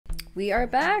We are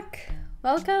back.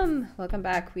 Welcome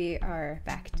back. We are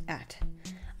back at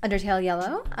Undertale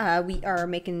Yellow. We are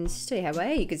making steady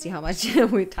headway. You can see how much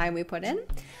time we put in.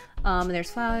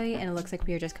 There's Flowey, and it looks like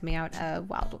we are just coming out of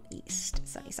Wild East,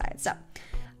 Sunnyside. So,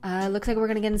 looks like we're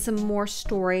gonna get in some more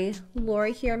story lore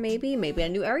here. Maybe a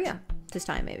new area this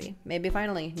time. Maybe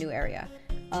finally new area.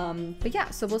 But yeah,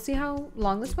 so we'll see how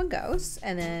long this one goes,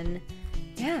 and then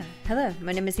yeah. Hello,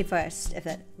 my name is He First. If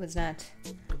that was not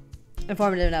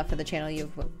informative enough for the channel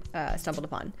you've stumbled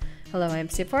upon. Hello, I'm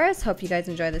Steve Forrest. Hope you guys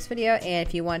enjoy this video, and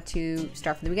if you want to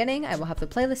start from the beginning, I will have the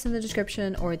playlist in the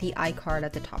description or the iCard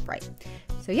at the top right.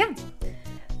 So yeah,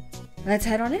 let's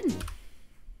head on in.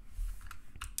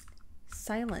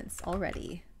 Silence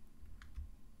already.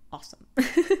 Awesome.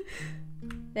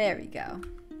 There we go.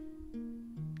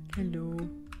 Hello.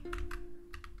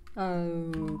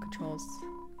 Oh, controls.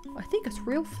 I think it's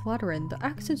real flattering the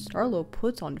accent Starlo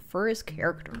puts on for his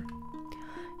character.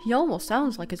 He almost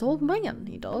sounds like his old man,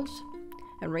 he does.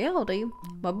 In reality,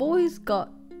 my boys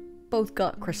both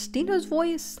got Christina's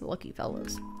voice. Lucky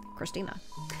fellas. Christina.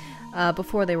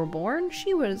 Before they were born,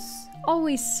 she was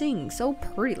always sing so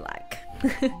pretty like.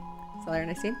 So there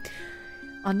I see.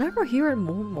 I'll never hear it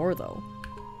more though.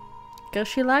 Guess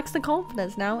she lacks the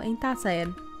confidence now, ain't that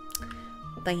sad?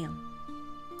 Damn.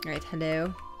 Alright,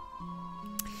 hello.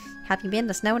 Have you been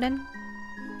to Snowden?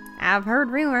 I've heard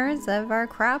rumors of our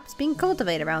crops being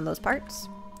cultivated around those parts.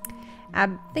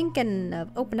 I'm thinking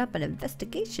of opening up an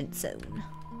investigation soon.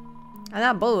 I'm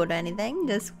not bold or anything,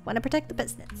 just want to protect the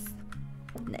business.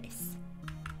 Nice.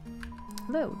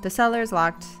 Hello. The cellar's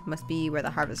locked. Must be where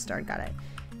the harvester got it.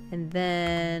 And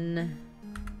then...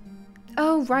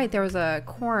 oh, right. There was a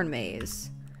corn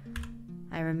maze.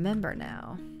 I remember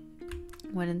now.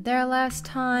 Went in there last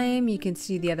time. You can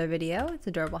see the other video. It's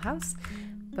an adorable house.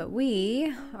 But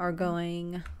we are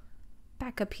going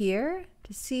back up here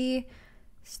to see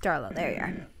Starlo. There you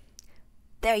are.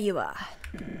 There you are.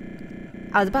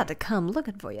 I was about to come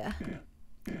looking for you.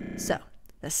 So,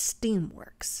 the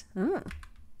STEAMWORKS. Oh.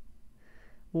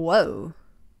 Whoa.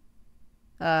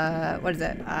 What is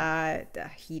it?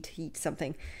 Heat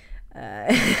something.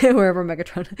 Wherever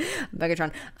Megatron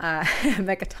was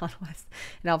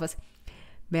in Elvis.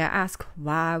 May I ask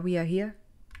why we are here?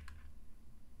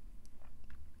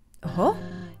 Oh?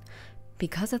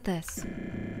 Because of this.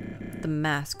 The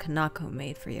mask Kanako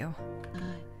made for you.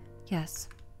 Yes.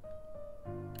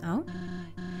 Oh?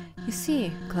 You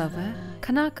see, Clover,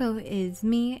 Kanako is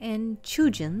me and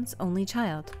Chujin's only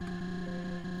child.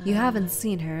 You haven't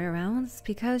seen her around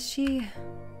because she...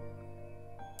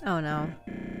 oh no.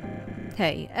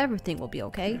 Hey, everything will be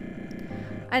okay.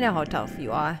 I know how tough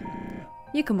you are.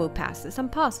 You can move past this, I'm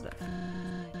positive.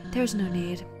 There's no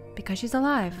need, because she's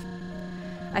alive.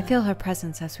 I feel her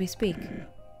presence as we speak.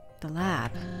 The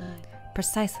lab.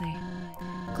 Precisely.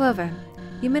 Clover,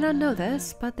 you may not know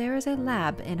this, but there is a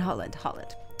lab in Holland.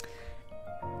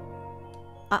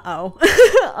 Uh-oh.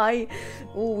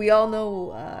 We all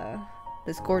know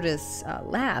this gorgeous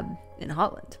lab in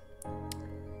Holland.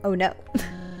 Oh no.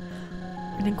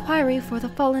 An inquiry for the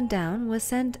Fallen Down was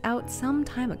sent out some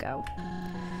time ago.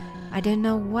 I didn't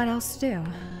know what else to do.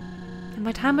 In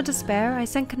my time of despair, I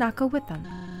sent Kanako with them.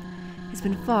 It's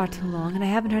been far too long and I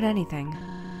haven't heard anything.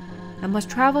 I must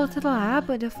travel to the lab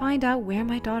to find out where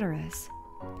my daughter is.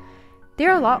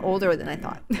 They're a lot older than I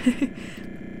thought.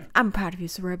 I'm proud of you,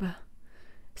 Ceroba.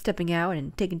 Stepping out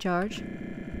and taking charge.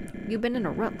 You've been in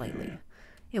a rut lately.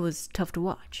 It was tough to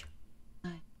watch.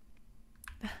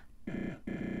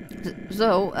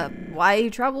 So, why you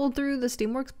traveled through the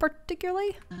STEAMWORKS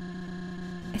particularly?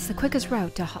 It's the quickest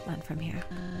route to Hotland from here.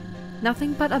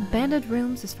 Nothing but abandoned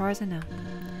rooms as far as I know.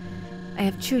 I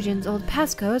have Chujin's old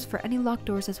passcodes for any locked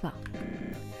doors as well.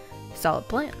 Solid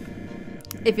plan.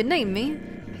 If you name me,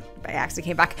 I actually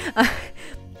came back.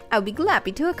 I'd be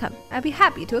happy to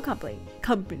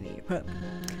accompany. I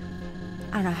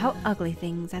don't know how ugly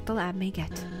things at the lab may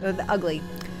get. The ugly.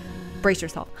 Brace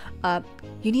yourself.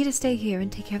 You need to stay here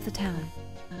and take care of the town.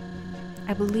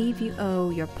 I believe you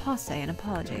owe your posse an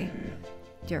apology.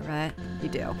 You're right. You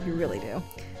do. You really do.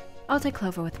 I'll take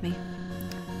Clover with me.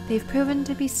 They've proven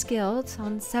to be skilled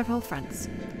on several fronts.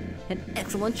 An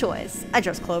excellent choice. I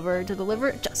trust Clover to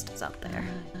deliver justice out there.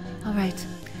 Alright.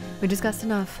 We discussed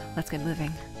enough. Let's get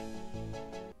moving.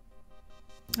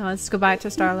 Let's go back to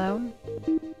Starlo.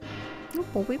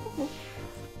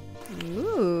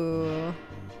 Ooh.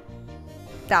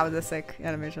 That was a sick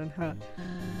animation. Huh.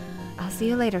 I'll see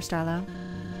you later, Starlo.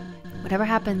 Whatever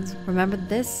happens, remember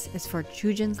this is for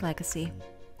Chujin's legacy.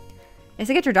 It's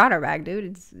to get your daughter back,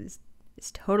 dude.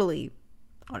 It's totally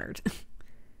honored.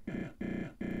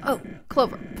 Oh,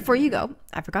 Clover, before you go,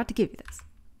 I forgot to give you this.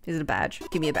 Is it a badge?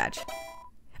 Give me a badge.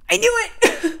 I knew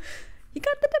it! You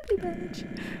got the deputy badge.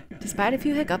 Despite a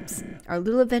few hiccups, our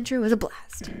little adventure was a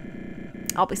blast.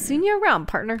 I'll be seeing you around,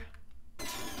 partner.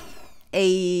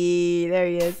 Hey, there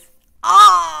he is.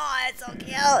 Oh, that's so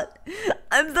cute.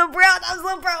 I'm so proud. I'm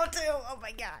so proud too. Oh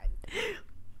my god.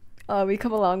 Oh, we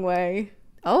come a long way.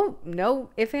 Oh, no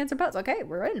ifs, ands, or buts. Okay,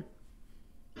 we're in.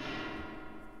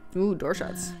 Ooh, door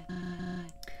shuts.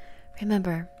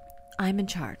 Remember, I'm in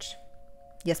charge.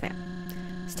 Yes, ma'am.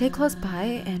 Stay close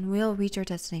by and we'll reach our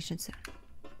destination soon.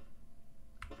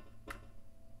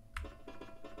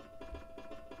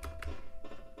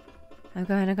 I'm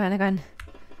going.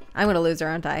 I'm gonna lose her,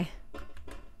 aren't I?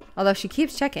 Although she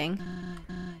keeps checking.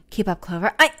 Keep up,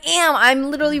 Clover. I am!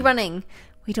 I'm literally running.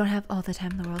 We don't have all the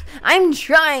time in the world. I'm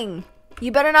trying!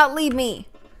 You better not leave me!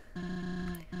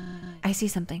 I see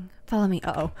something. Follow me.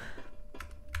 Uh-oh.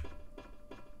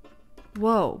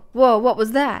 Whoa. Whoa, what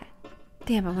was that?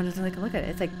 Damn, I wanted to take a look at it.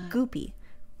 It's like goopy.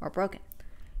 Or broken.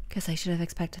 Guess I should have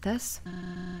expected this.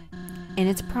 In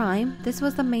its prime, this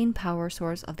was the main power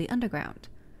source of the underground.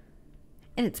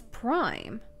 In its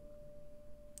prime?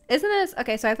 Isn't this...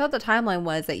 Okay, so I thought the timeline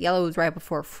was that Yellow was right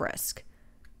before Frisk.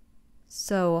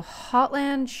 So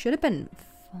Hotland should have been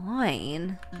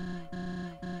fine.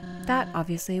 That,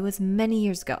 obviously, was many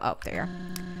years ago. Oh, there.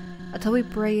 Until we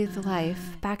breathe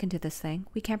life back into this thing,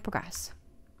 we can't progress.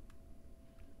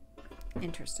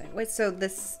 Interesting. Wait, so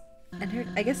this... I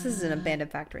guess this is an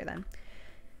abandoned factory, then.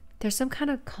 There's some kind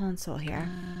of console here.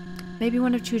 Maybe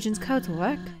one of Chujin's codes will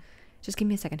work. Just give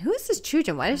me a second. Who is this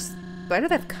Chujin? Why do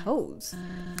they have codes?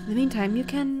 In the meantime, you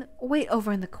can wait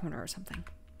over in the corner or something.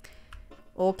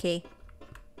 Okay.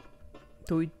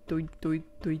 Doit.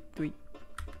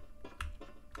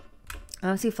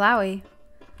 Oh, see Flowey.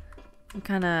 I'm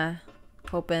kind of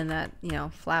hoping that, you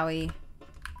know, Flowey...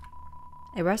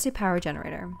 A rusty power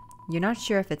generator. You're not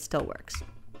sure if it still works.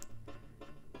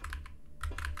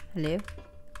 Hello?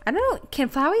 I don't know. Can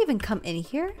Flowey even come in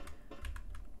here?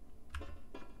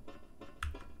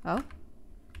 Oh?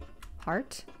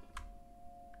 Heart?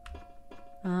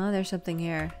 Oh, there's something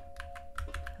here.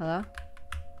 Hello?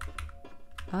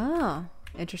 Oh,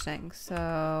 interesting.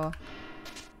 So...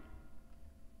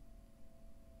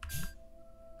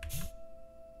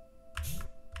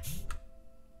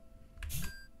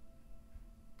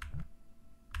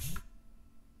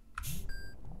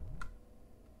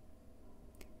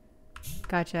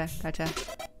 Gotcha.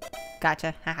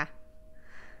 Haha.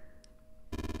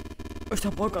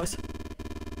 Among Us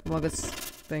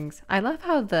things. I love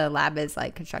how the lab is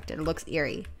like constructed. It looks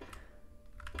eerie.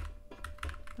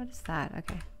 What is that?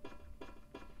 Okay.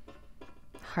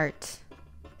 Heart.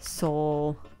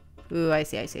 Soul. Ooh, I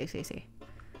see.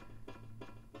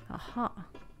 Aha.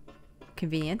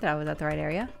 Convenient that I was at the right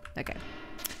area. Okay.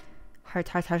 Heart.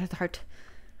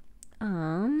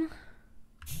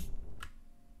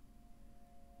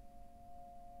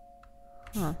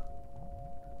 Huh.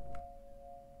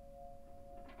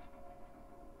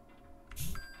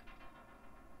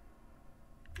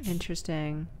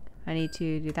 Interesting. I need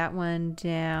to do that one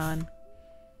down.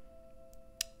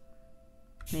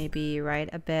 Maybe right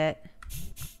a bit.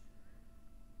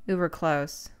 Ooh, we're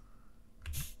close.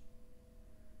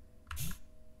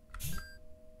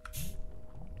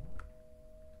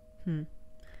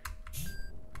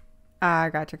 Ah,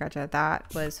 gotcha. That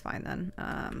was fine then.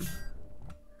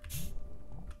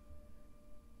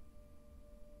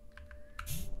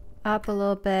 Up a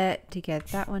little bit to get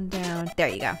that one down. There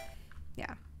you go.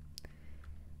 Yeah.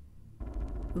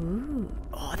 Ooh.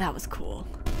 Oh, that was cool.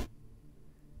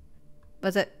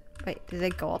 Was it? Wait, did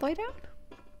it go all the way down?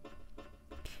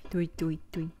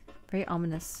 Doei. Very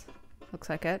ominous. Looks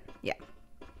like it. Yeah.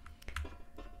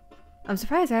 I'm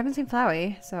surprised I haven't seen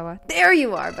Flowey. So, there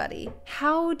you are, buddy.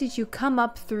 How did you come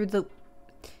up through the...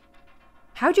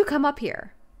 How'd you come up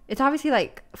here? It's obviously,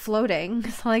 like, floating.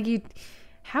 It's like you...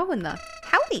 How in the...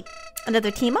 Howdy!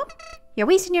 Another team up? You're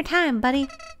wasting your time, buddy.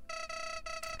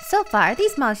 So far,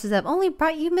 these monsters have only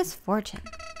brought you misfortune.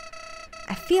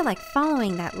 I feel like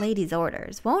following that lady's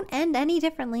orders won't end any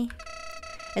differently.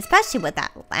 Especially with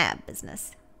that lab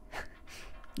business.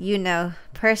 You know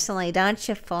personally, don't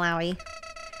you, Flowey?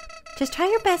 Just try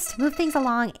your best to move things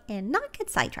along and not get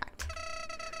sidetracked.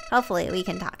 Hopefully we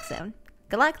can talk soon.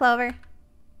 Good luck, Clover.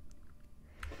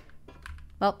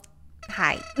 Well,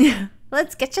 hi.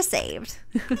 Let's get you saved.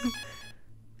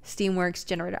 STEAMWORKS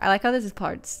generator. I like how this is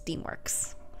called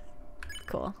STEAMWORKS.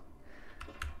 Cool.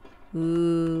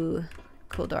 Ooh.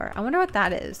 Cool door. I wonder what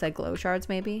that is. Like glow shards,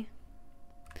 maybe?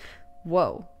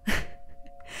 Whoa.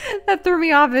 That threw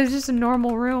me off. It's just a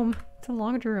normal room. It's a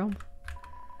laundry room.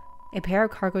 A pair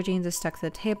of cargo jeans is stuck to the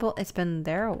table. It's been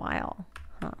there a while.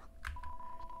 Huh.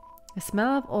 The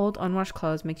smell of old unwashed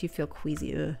clothes makes you feel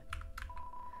queasy. Ugh.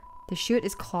 The chute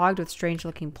is clogged with strange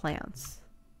looking plants.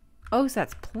 Oh, so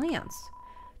that's plants.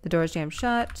 The door is jammed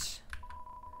shut.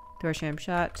 Door jammed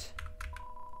shut.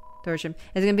 Door jammed.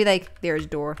 It's gonna be like, there's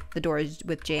door. The door is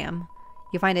with jam.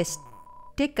 You find a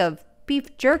stick of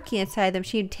beef jerky inside the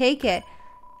machine. Take it.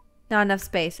 Not enough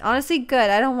space. Honestly, good.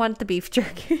 I don't want the beef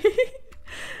jerky.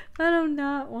 I do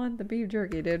not want the beef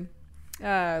jerky, dude.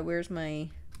 Where's my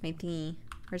tea?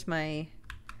 Where's my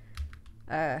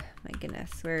my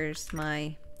goodness. Where's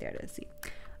my, there it is. See.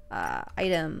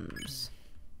 Items.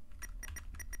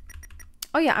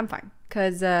 Oh yeah, I'm fine.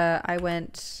 Cause I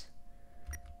went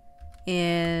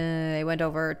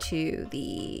over to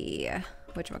the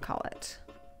whatchamacallit?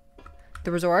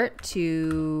 The resort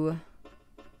to,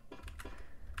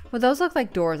 well, those look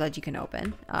like doors that you can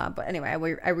open. But anyway,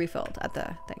 I refilled at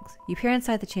the things. You peer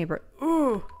inside the chamber.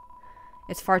 Ooh.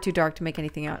 It's far too dark to make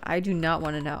anything out. I do not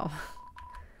want to know.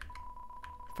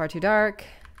 Far too dark.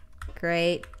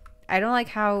 Great. I don't like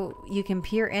how you can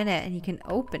peer in it and you can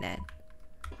open it.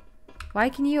 Why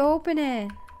can you open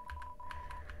it?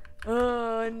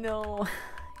 Oh, no.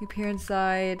 You peer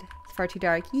inside. It's far too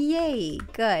dark. Yay.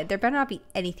 Good. There better not be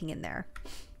anything in there.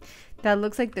 That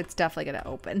looks like it's definitely going to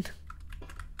open.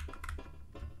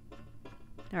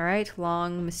 Alright.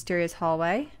 Long, mysterious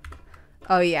hallway.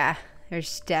 Oh, yeah.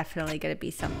 There's definitely going to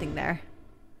be something there.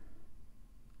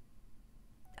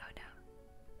 Oh, no.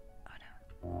 Oh,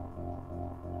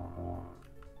 no.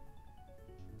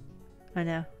 Oh,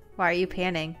 no. Why are you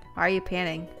panning? Why are you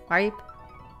panning? Why are you...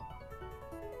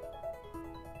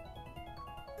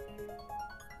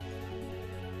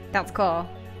 That's cool.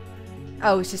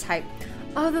 Oh, it's just hype.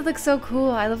 Oh, that looks so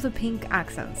cool. I love the pink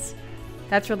accents.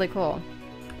 That's really cool.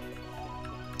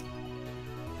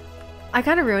 I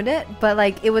kind of ruined it, but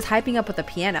like it was hyping up with the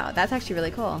piano. That's actually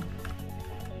really cool.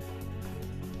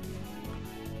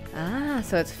 Ah,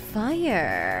 so it's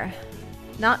fire.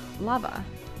 Not lava.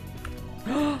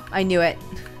 I knew it.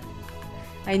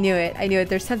 I knew it. I knew it.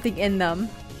 There's something in them.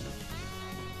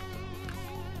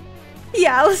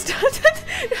 Yeah, let's not.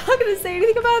 You're not gonna say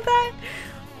anything about that?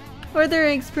 Or their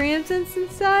experiences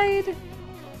inside?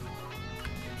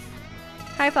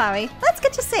 Hi, Flowey. Let's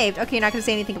get you saved. Okay, you're not gonna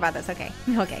say anything about this. Okay.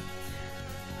 Okay.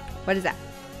 What is that?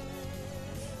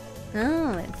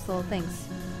 Oh, it's little things.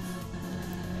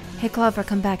 Hey, Clover,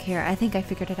 come back here. I think I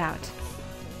figured it out.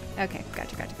 Okay,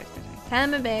 gotcha.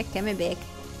 Come back.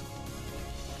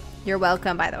 You're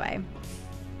welcome, by the way.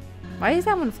 Why is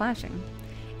that one flashing?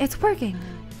 It's working.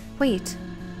 Wait,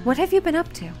 what have you been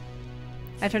up to?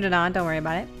 I turned it on, don't worry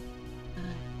about it.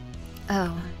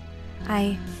 Oh,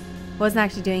 I wasn't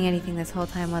actually doing anything this whole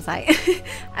time, was I?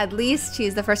 At least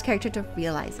she's the first character to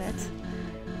realize it.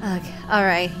 Ugh,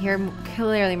 alright, you're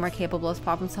clearly more capable of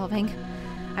problem solving.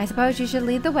 I suppose you should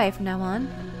lead the way from now on.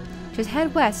 Just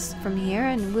head west from here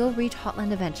and we'll reach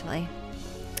Hotland eventually.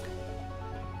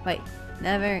 Wait,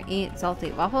 never eat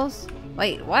salty waffles?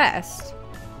 Wait, west?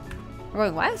 We're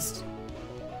going west?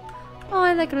 Oh,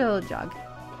 I like a little jog.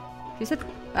 She said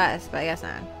west, but I guess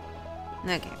not.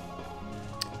 Okay.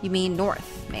 You mean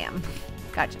north, ma'am.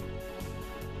 Gotcha.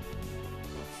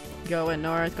 Going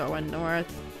north, going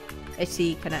north. Is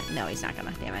he gonna? No, he's not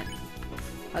gonna. Damn it.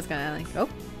 I was gonna like, oh.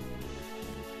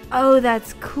 Oh,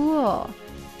 that's cool.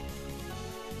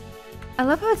 I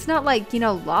love how it's not like, you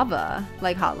know, lava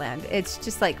like Hotland. It's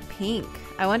just like pink.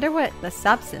 I wonder what the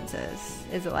substance is.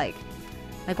 Is it like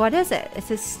what is it? It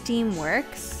says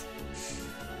STEAMWORKS.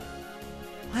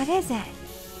 What is it?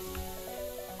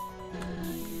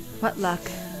 What luck.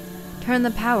 Turn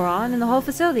the power on and the whole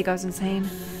facility goes insane.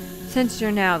 Since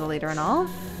you're now the leader and all,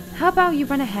 how about you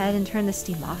run ahead and turn the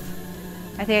steam off?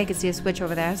 I think I can see a switch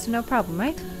over there, so no problem,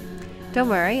 right? Don't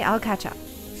worry, I'll catch up.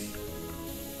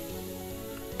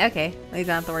 Okay, at least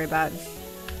I don't have to worry about it.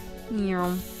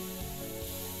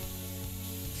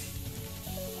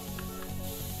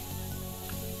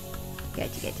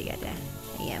 Gotcha.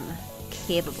 I am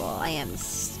capable. I am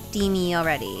steamy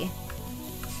already.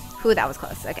 Ooh, that was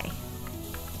close. Okay.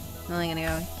 I'm only gonna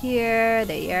go here,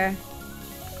 there.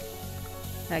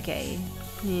 Okay.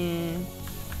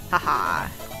 Haha.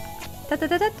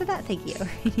 Thank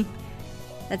you.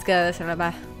 Let's go,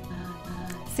 Ceroba.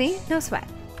 See? No sweat.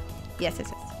 Yes.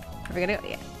 Are we gonna go?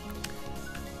 Yeah.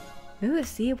 Ooh,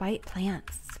 see, white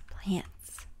plants.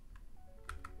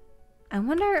 I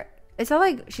wonder, it's not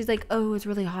like she's like, oh, it's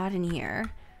really hot in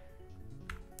here.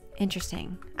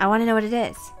 Interesting. I want to know what it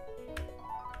is.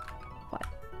 What?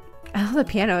 I love the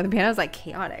piano. The piano's like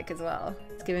chaotic as well.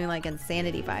 It's giving like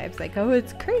insanity vibes. Like, oh,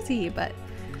 it's crazy, but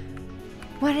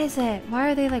what is it?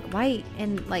 Why are they like white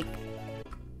and like,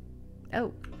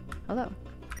 oh, hello.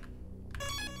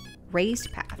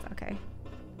 raised path. Okay.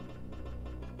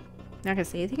 Not gonna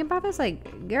say anything about this?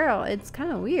 Like, girl, it's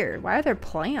kind of weird. Why are there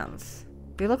plants?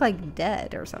 They look like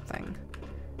dead or something.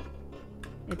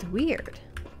 It's weird.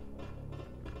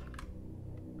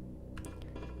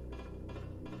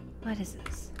 What is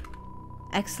this?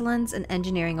 Excellence in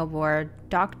Engineering Award,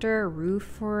 Dr.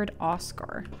 Ruford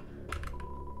Oscar.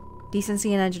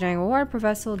 Decency in Engineering Award,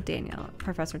 Professor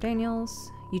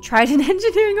Daniels. You tried an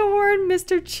engineering award,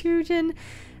 Mr. Chujin.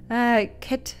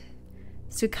 Kit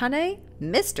Sukane?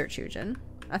 Mr. Chujin?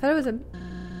 I thought it was a...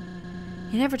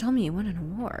 He never told me he won an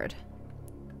award.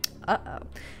 Uh-oh.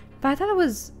 But I thought it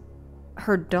was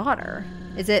her daughter.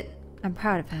 Is it... I'm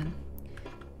proud of him.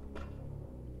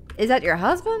 Is that your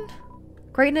husband?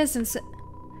 Greatness and...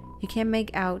 You can't make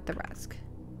out the rest.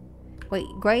 Wait,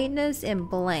 greatness in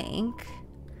blank.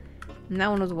 And that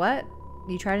one was what?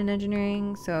 You tried in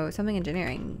engineering, so something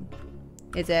engineering.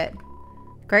 Is it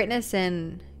greatness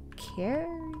in care?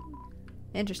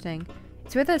 Interesting.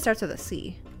 It's weird that it starts with a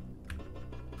C.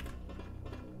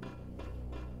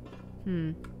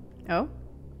 Oh?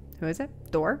 Who is it?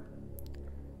 Thor?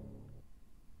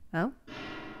 Oh?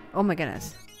 Oh my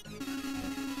goodness.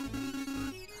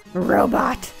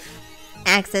 Robot!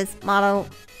 Axis model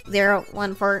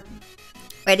 014.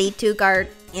 Ready to guard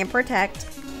and protect.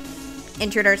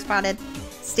 Intruder spotted.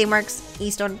 STEAMWORKS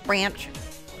Eastern Branch.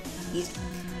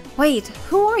 Wait,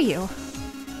 who are you?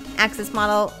 Axis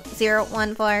model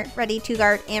 014. Ready to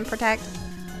guard and protect.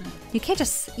 You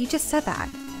just said that.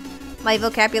 My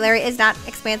vocabulary is not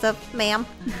expansive, ma'am.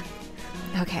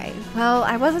 Okay, well,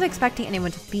 I wasn't expecting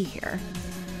anyone to be here.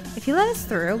 If you let us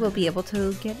through, we'll be out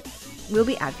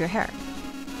of your hair.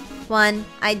 1,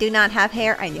 I do not have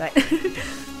hair. I knew it.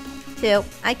 2,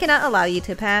 I cannot allow you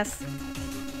to pass.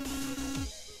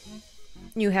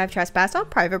 You have trespassed on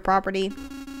private property.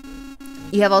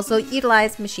 You have also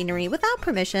utilized machinery without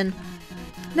permission.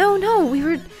 No, we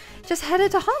were just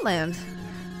headed to Hotland.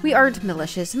 We aren't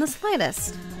malicious in the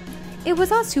slightest. It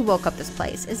was us who woke up this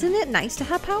place. Isn't it nice to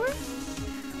have power?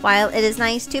 While it is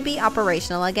nice to be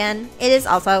operational again, it is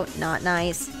also not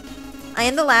nice. I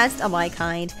am the last of my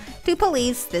kind to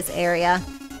police this area.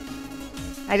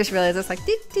 I just realized it's like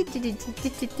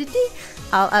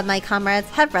all of my comrades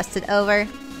have rested over.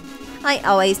 I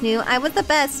always knew I was the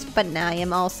best, but now I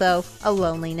am also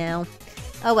lonely now.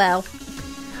 Oh well.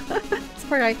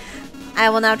 Poor guy. I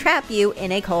will now trap you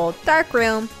in a cold, dark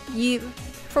room,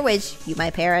 for which you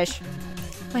might perish.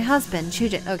 My husband,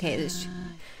 Chujin. Okay, this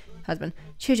husband.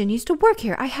 Chujin used to work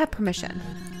here. I have permission.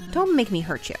 Don't make me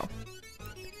hurt you.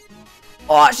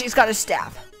 Oh, she's got a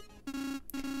staff.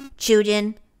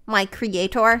 Chujin, my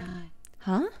creator.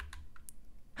 Huh?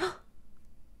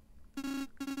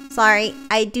 Sorry,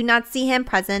 I do not see him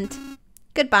present.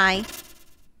 Goodbye.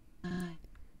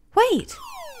 Wait.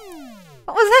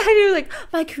 What was that? You're like,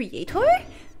 my creator?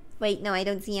 Wait, no, I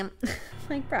don't see him.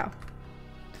 Like, bro.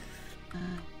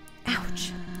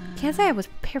 Ouch. Can't say I was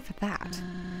prepared for that.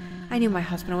 I knew my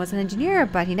husband was an engineer,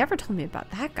 but he never told me about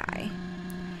that guy.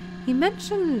 He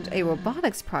mentioned a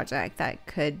robotics project that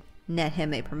could net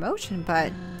him a promotion,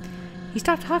 but he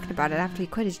stopped talking about it after he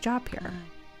quit his job here.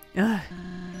 Ugh.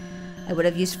 I would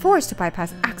have used force to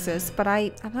bypass Axis, but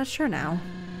I'm not sure now.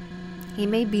 He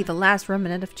may be the last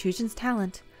remnant of Chujin's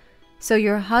talent. So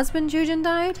your husband, Chujin,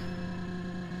 died?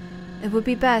 It would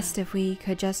be best if we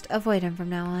could just avoid him from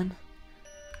now on.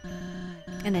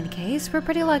 In any case, we're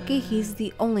pretty lucky he's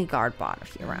the only guard bot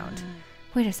around.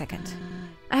 Wait a second.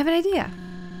 I have an idea.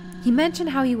 He mentioned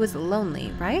how he was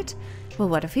lonely, right? Well,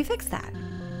 what if we fix that?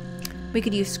 We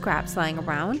could use scraps lying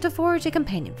around to forge a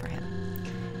companion for him.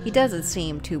 He doesn't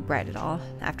seem too bright at all,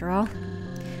 after all.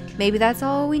 Maybe that's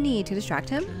all we need to distract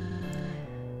him?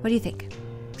 What do you think?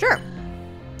 Sure.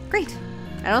 Great.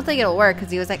 I don't think it'll work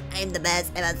because he was like, I'm the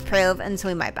best and let's prove, and so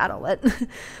we might battle it.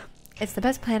 It's the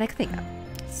best plan I can think of.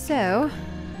 So,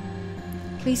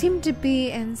 we seem to be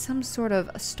in some sort of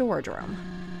a storage room.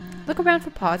 Look around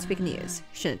for pods we can use.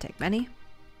 Shouldn't take many.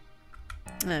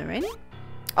 Alrighty.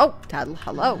 Oh,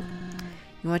 hello.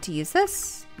 You want to use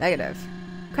this? Negative.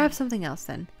 Grab something else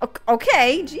then.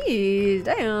 Okay, jeez,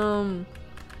 damn.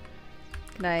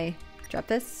 Can I drop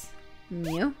this?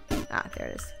 No. Ah, there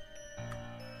it is.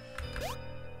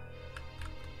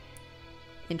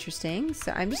 Interesting.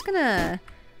 So I'm just gonna...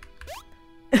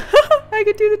 I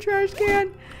could do the trash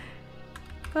can.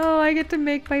 Oh, I get to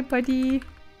make my buddy.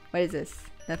 What is this?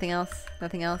 Nothing else?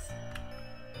 Nothing else?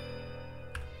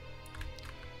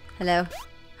 Hello?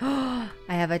 I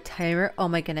have a timer. Oh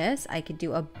my goodness. I could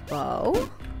do a bow.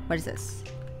 What is this?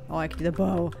 Oh, I can do the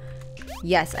bow.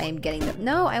 Yes, I am getting the...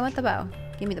 No, I want the bow.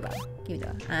 Give me the bow. Give me the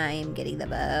bow. I am getting the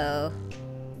bow.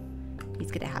 He's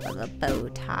gonna have a little bow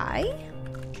tie.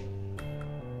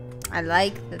 I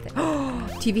like the thing. Oh,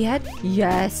 TV head?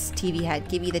 Yes, TV head.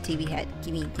 Give me the TV head.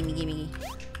 Gimme.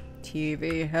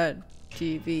 TV head.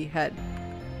 TV head.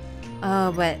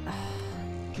 Oh, but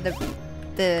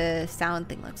the sound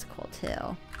thing looks cool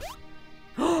too.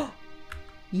 Oh,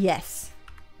 yes.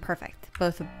 Perfect.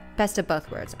 Best of both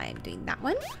worlds. I am doing that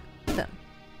one. Boom.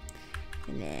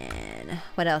 And then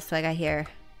what else do I got here?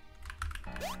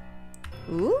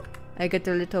 Ooh, I get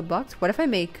the little box. What if I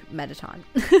make Metaton?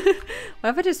 What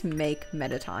if I just make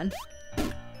Metaton?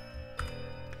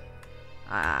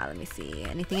 Let me see.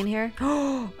 Anything in here?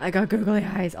 Oh, I got googly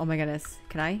eyes. Oh my goodness.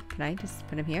 Can I just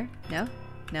put him here? No?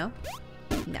 No?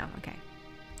 No. Okay.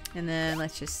 And then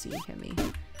let's just see. Gimme.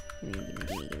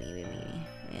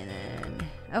 And then,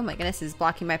 oh my goodness, is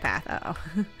blocking my path. Uh-oh.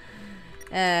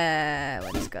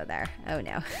 We'll just go there. Oh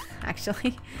no.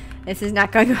 Actually, this is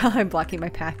not going well. I'm blocking my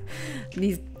path.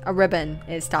 A ribbon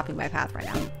is stopping my path right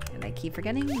now. And I keep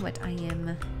forgetting what I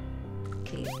am.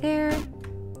 Okay, there.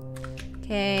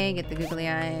 Okay, get the googly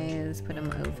eyes. Put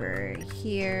them over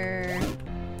here.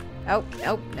 Oh,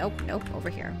 nope. Over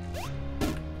here.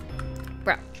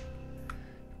 Bro.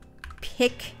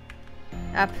 Pick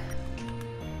up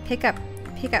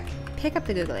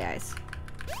the googly eyes.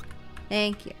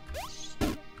 Thank you.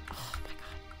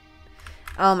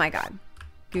 Oh my god.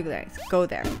 Googly eyes. Go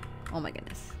there. Oh my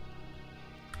goodness.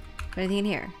 Anything in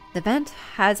here? The vent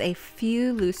has a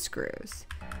few loose screws.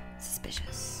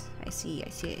 Suspicious. I see.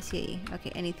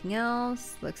 Okay, anything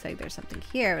else? Looks like there's something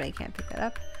here, but I can't pick that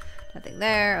up. Nothing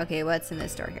there. Okay, what's in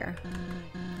this door here?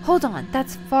 Hold on.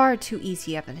 That's far too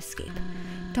easy of an escape.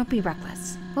 Don't be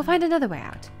reckless. We'll find another way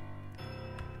out.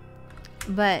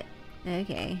 But,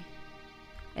 okay.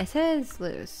 It says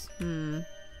loose. I'm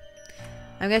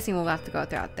guessing we'll have to go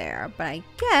out there, but I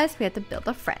guess we have to build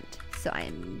a friend. So I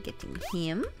am getting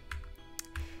him.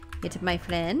 Get my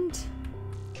friend.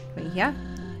 Wait, yeah?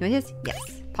 You want this?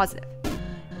 Yes. Positive.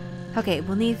 Okay,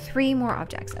 we'll need 3 more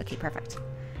objects. Okay, perfect.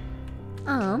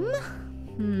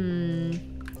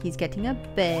 He's getting a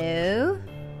bow.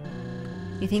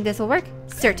 You think this will work?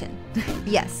 Certain.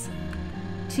 Yes.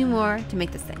 2 more to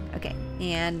make this thing. Okay,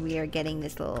 and we are getting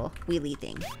this little wheelie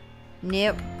thing.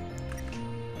 Nope.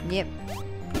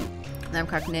 I'm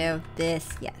correct. No. This.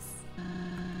 Yes.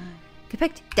 Good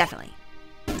pick. Definitely.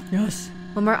 Yes.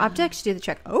 One more object should do the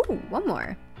trick. Oh, one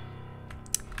more.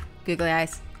 Googly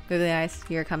eyes.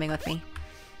 You're coming with me.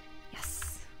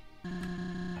 Yes.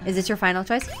 Is this your final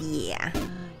choice? Yeah.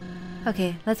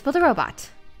 Okay, let's build a robot.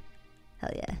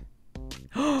 Hell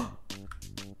yeah.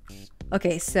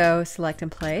 Okay, so select and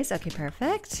place. Okay,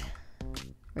 perfect.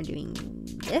 We're doing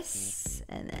this,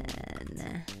 and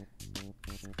then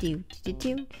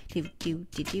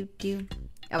do.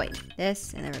 Oh wait,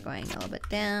 this, and then we're going a little bit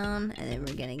down, and then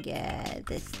we're gonna get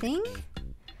this thing.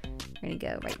 We're gonna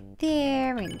go right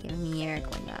there. We're gonna give me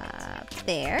going up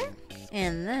there,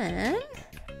 and then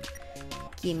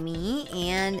gimme,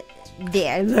 and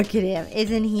there. Look at him.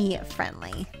 Isn't he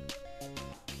friendly?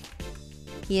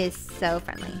 He is so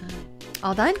friendly.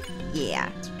 All done? Yeah.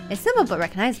 It's simple but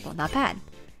recognizable. Not bad.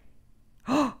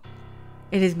 Oh,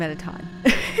 it is Metaton.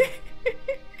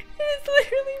 It's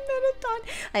literally Metaton.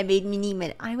 I made mini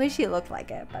Meta. I wish he looked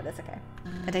like it, but it's okay.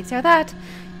 That takes care of that.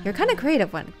 You're kind of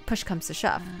creative when push comes to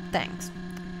shove. Thanks.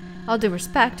 All due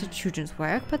respect to children's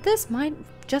work, but this might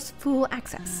just fool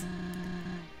access.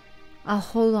 I'll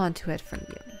hold on to it from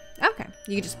you. Okay.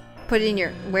 You can just put it in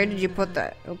your... Where did you put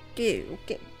that? Okay.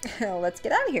 Let's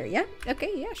get out of here, yeah?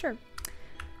 Okay, yeah, sure.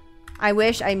 I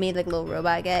wish I made like a little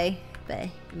robot guy, but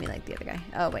I mean like the other guy.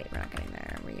 Oh wait, we're not getting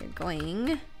there. We're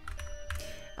going.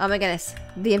 Oh my goodness,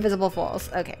 the invisible falls.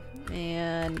 Okay,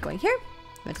 and going here.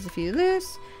 That is a few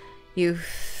loose. You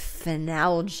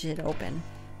finalged it open.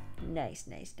 Nice.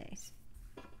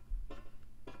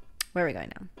 Where are we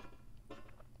going now?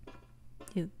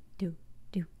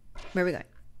 Do. Where are we going?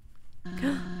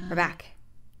 We're back.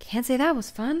 Can't say that was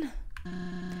fun.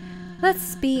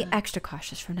 Let's be extra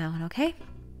cautious from now on, okay?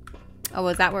 Oh,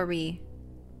 was that where we...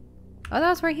 Oh, that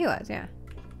was where he was, yeah.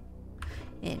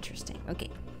 Interesting. Okay.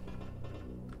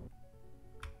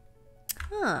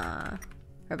 Huh.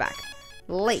 We're back.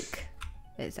 Lake.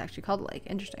 It's actually called Lake.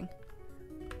 Interesting.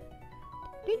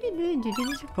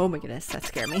 Oh my goodness, that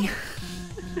scared me.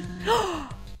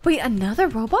 Wait, another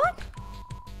robot?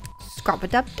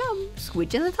 Scrub-a-dub-dub.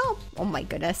 Squidge in the top. Oh my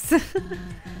goodness.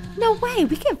 No way,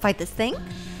 we can't fight this thing.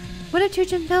 What have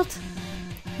children built?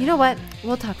 You know what?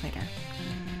 We'll talk later.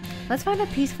 Let's find a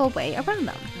peaceful way around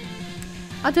them.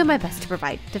 I'll do my best to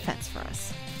provide defense for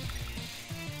us.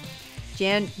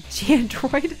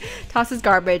 Jandroid tosses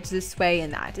garbage this way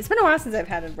and that. It's been a while since I've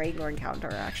had a regular encounter,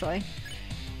 actually.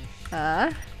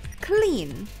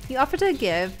 Clean. You offer to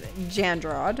give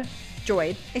Joyd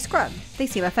a scrub. They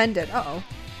seem offended. Uh-oh.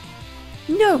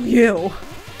 No, you!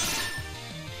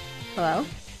 Hello?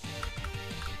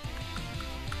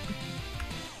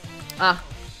 Ah.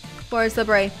 Floor is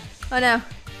slippery. Oh no.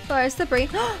 Floor is slippery.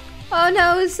 Oh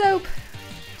no, soap!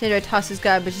 Jandroid tosses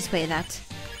garbage away that.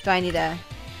 Do I need a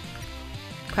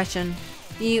question?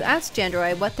 You ask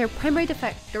Jandroid what their primary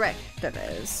directive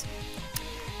is.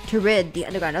 To rid the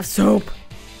underground of soap.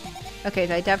 Okay,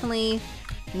 so I definitely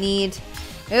need...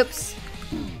 Oops.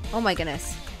 Oh my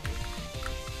goodness.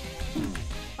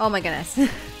 Oh my goodness.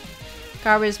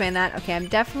 Garbage man that. Okay, I'm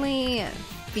definitely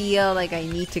feel like I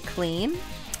need to clean.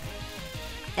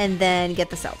 And then get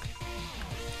the soap.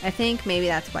 I think maybe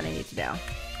that's what I need to do.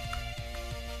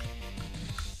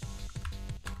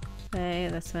 Okay,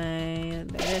 this way.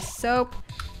 There's soap.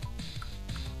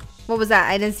 What was that?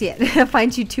 I didn't see it. I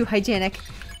find you too hygienic.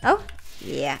 Oh,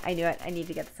 yeah, I knew it. I need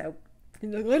to get the soap.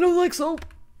 He's like, I don't like soap.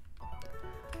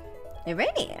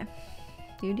 Alrighty.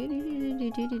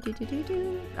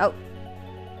 Oh.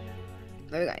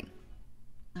 Where are we going?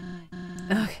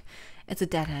 Okay. It's a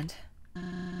dead end.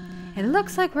 It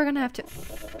looks like we're gonna have to...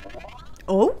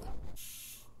 Oh?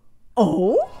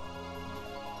 Oh?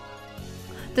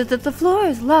 The floor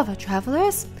is lava,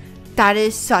 travelers. That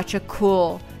is such a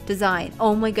cool design.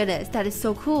 Oh my goodness, that is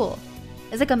so cool.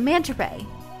 It's like a manta ray.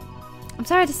 I'm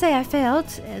sorry to say I failed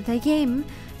the game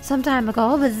some time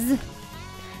ago, but...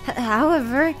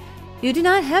 However, you do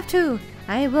not have to.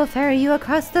 I will ferry you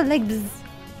across the lakes.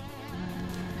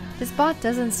 This bot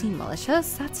doesn't seem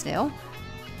malicious. That's new.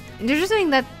 Interesting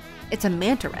that it's a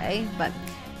manta ray, but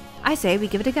I say we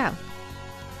give it a go.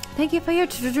 Thank you for your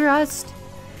trust.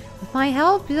 With my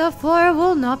help, the floor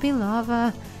will not be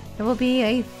lava. It will be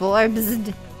a floor.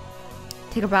 Bzzz.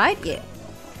 Take a ride? Yeah.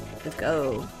 Let's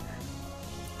go.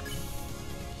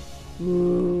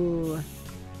 Ooh.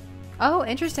 Oh,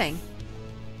 interesting.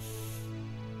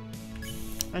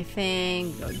 I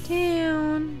think go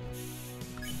down.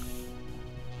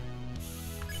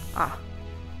 Ah.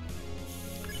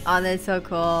 Oh, that's so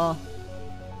cool.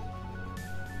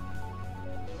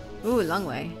 Ooh, long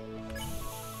way.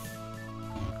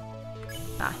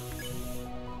 Ah.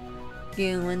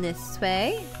 Going this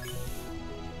way.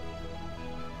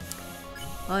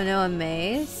 Oh no, a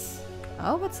maze.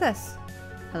 Oh, what's this?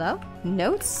 Hello?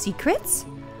 Notes? Secrets?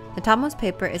 The topmost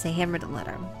paper is a handwritten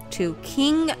letter to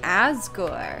King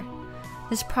Asgore.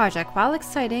 This project, while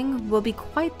exciting, will be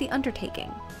quite the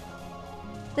undertaking.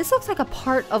 This looks like a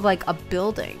part of like a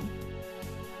building.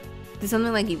 Did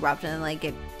something like erupt and like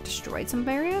it destroyed some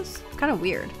areas? Kind of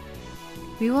weird.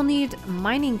 We will need a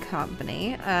mining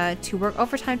company to work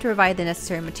overtime to provide the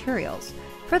necessary materials.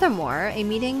 Furthermore, a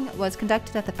meeting was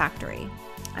conducted at the factory.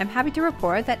 I'm happy to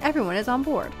report that everyone is on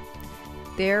board.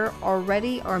 There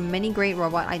already are many great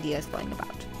robot ideas floating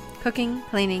about. Cooking,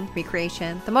 cleaning,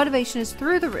 recreation, the motivation is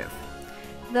through the roof.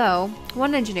 Though,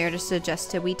 one engineer just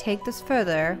suggested we take this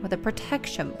further with a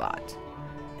protection bot.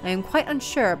 I am quite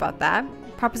unsure about that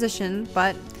proposition,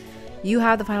 but you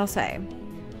have the final say.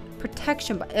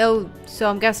 Protection bot. Oh, so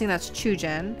I'm guessing that's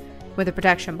Chujin with a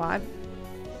protection bot.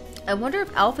 I wonder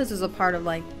if Alphys is a part of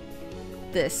like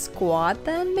this squad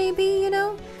then, maybe, you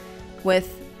know?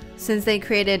 Since they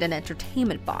created an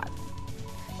entertainment bot.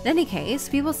 In any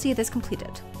case, we will see this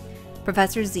completed.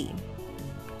 Professor Z.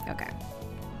 Okay.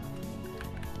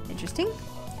 Interesting.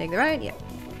 Take the ride. Yeah.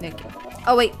 Thank you.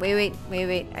 Oh, wait.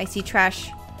 I see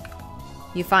trash.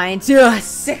 You find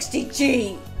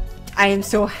 60G. I am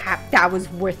so happy. That was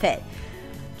worth it.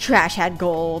 Trash had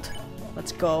gold.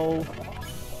 Let's go.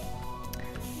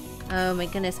 Oh my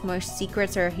goodness. More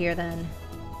secrets are here then.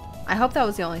 I hope that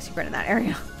was the only secret in that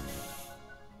area.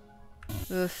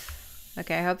 Oof.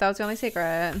 Okay, I hope that was the only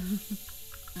secret.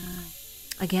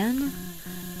 Again?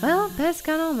 Well, best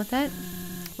got on with it.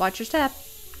 Watch your step.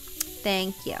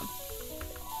 Thank you.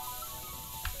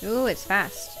 Ooh, it's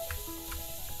fast.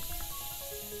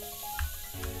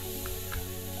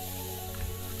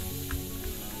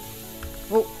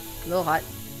 Oh, a little hot.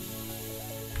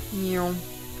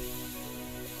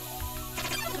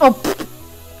 Oh!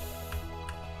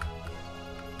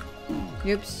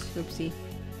 Oops. Oopsie.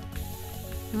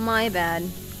 My bad.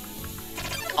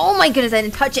 Oh my goodness, I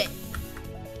didn't touch it!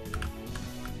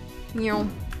 Oh,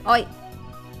 wait.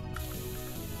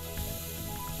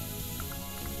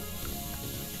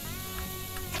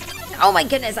 Oh my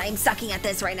goodness, I am sucking at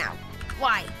this right now.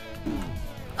 Why?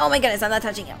 Oh my goodness, I'm not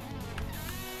touching it.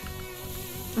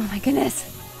 Oh my goodness.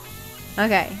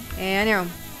 Okay, and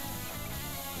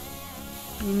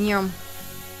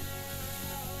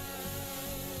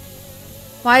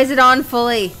why is it on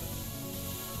fully?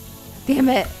 Damn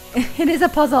it. It is a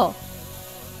puzzle.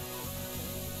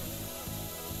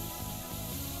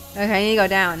 Okay, I need to go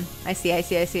down. I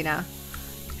see now.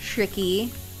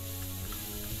 Tricky.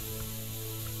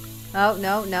 Oh,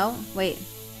 no, wait.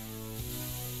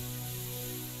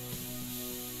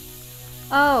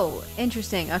 Oh,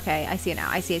 interesting. Okay, I see it now.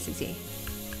 I see.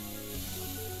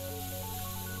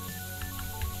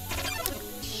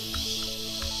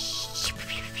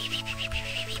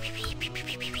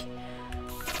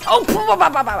 Oh!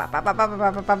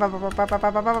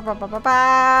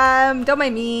 Don't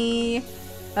mind me.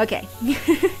 Okay.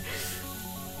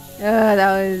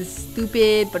 That was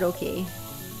stupid, but okay.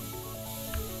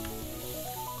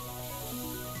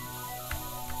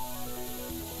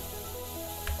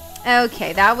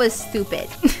 Okay, that was stupid.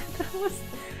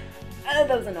 That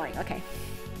was annoying. Okay.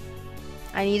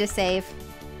 I need a save.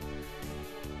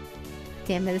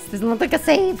 Damn it, this doesn't look like a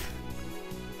save.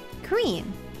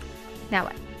 Green. Now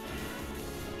what?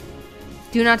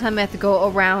 Do not tell me I have to go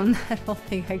around. I don't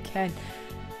think I can.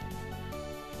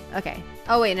 Okay.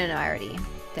 Oh wait, no, I already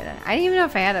did it. I didn't even know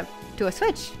if I had to do a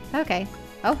switch. Okay.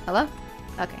 Oh, hello?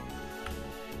 Okay.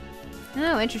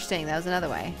 Oh, interesting. That was another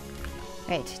way.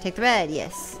 Right, take the red.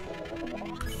 Yes.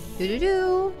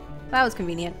 Do. That was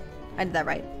convenient. I did that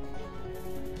right.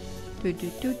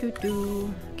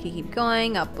 Do. Okay, keep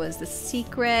going. Up was the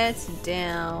secret.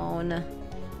 Down.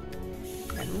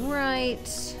 And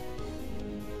right.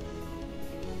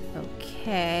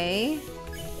 Okay.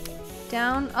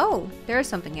 Down. Oh, there is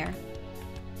something here.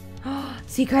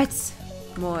 Secrets.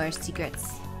 More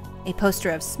secrets. A poster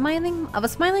of a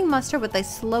smiling monster with a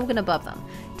slogan above them.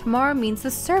 Tomorrow means the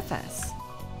surface.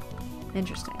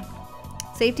 Interesting.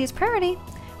 Safety is priority.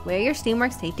 Wear your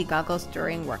STEAMWORKS safety goggles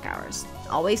during work hours.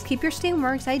 Always keep your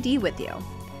STEAMWORKS ID with you.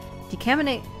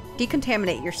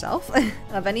 Decontaminate yourself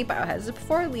of any biohazards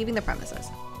before leaving the premises.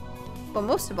 But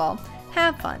most of all,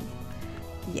 have fun.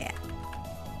 Yeah.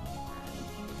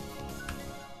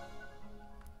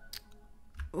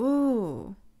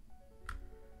 Ooh.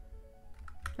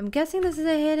 I'm guessing this is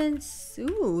a hidden...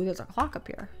 Ooh, there's a clock up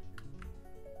here.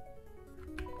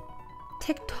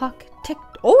 Tick-tock, tick...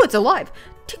 Oh, it's alive!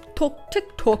 Tick-tock,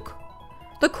 tick-tock.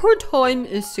 The current time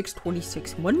is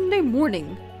 6:26 Monday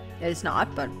morning. It is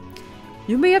not, but...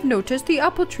 You may have noticed the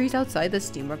apple trees outside the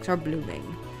STEAMWORKS are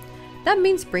blooming. That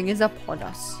means spring is upon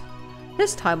us.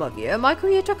 This time of year, my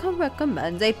creator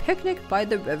recommends a picnic by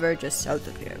the river just south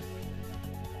of here.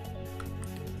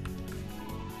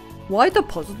 Why the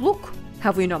puzzled look?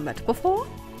 Have we not met before?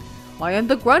 I am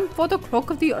the grandfather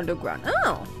clock of the underground.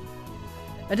 Oh!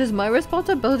 It is my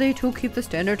responsibility to keep the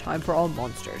standard time for all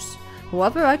monsters.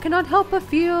 However, I cannot help but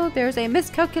feel there is a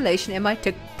miscalculation in my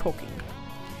tick-tocking.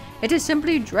 It is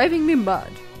simply driving me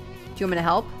mad. Do you want me to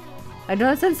help? I do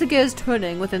not sense the gears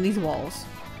turning within these walls.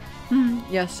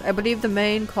 Yes, I believe the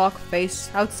main clock face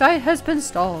outside has been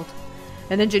stalled.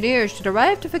 An engineer should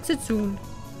arrive to fix it soon.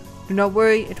 Do not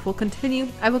worry, it will continue.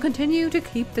 I will continue to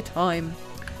keep the time.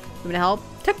 You want to help?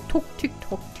 Tick-tock,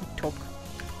 tick-tock, tick-tock.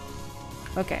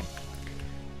 Okay.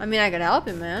 I mean, I could help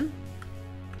him, man.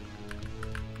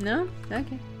 No?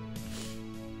 Okay.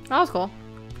 That was cool.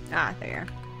 Ah, there you are.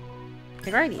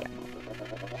 Good idea.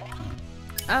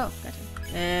 Oh, gotcha.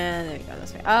 And there we go,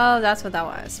 this way. Oh, that's what that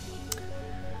was.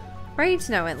 Right,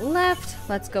 now it left.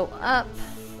 Let's go up.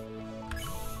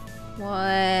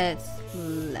 What's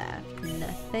left?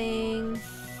 Nothing.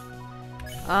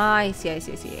 Ah, I see.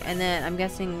 And then I'm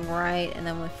guessing right, and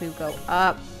then if we go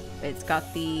up, it's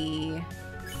got the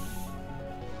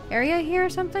area here or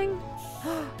something?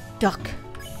 Duck.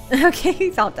 Okay,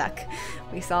 we saw duck.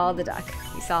 We saw the duck.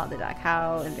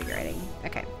 How invigorating.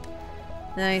 Okay.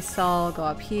 Then I saw go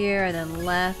up here and then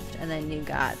left, and then you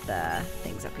got the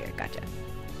things up here. Gotcha.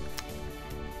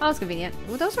 Oh, that's convenient.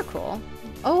 Oh, those are cool.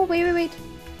 Oh, wait.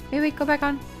 Wait, go back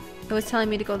on. It was telling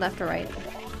me to go left or right.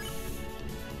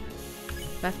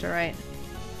 Left or right.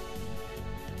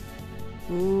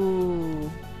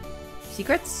 Ooh.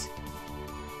 Secrets?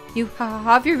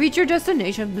 Have you reached your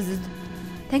destination? Bzz.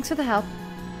 Thanks for the help.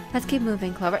 Let's keep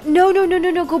moving, Clover. No,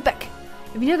 go back.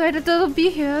 If you know that it'll be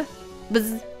here.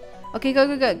 Bzz. Okay,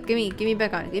 go. Give me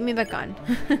back on.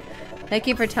 Thank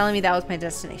you for telling me that was my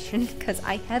destination, because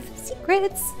I have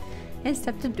secrets and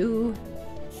stuff to do.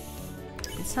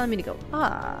 It's telling me to go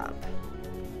up.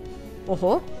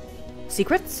 Oh-ho.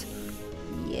 Secrets?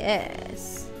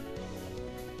 Yes.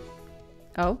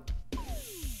 Oh.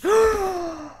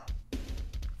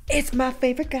 It's my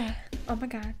favorite guy. Oh my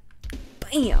god.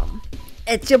 Bam.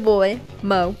 It's your boy,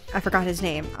 Mo. I forgot his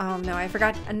name. Oh no, I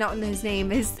forgot not his name.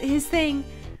 His thing.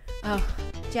 Oh,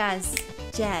 Jazz.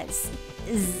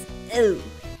 Oh.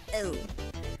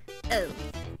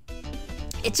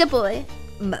 It's your boy,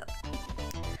 Mo.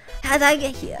 How'd I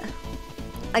get here?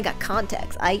 I got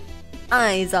contacts.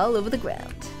 Eyes all over the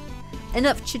ground.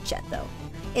 Enough chit-chat though.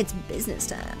 It's business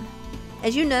time.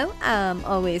 As you know, I'm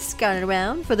always scouting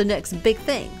around for the next big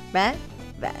thing, right?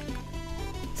 Right.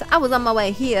 So I was on my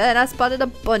way here and I spotted a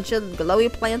bunch of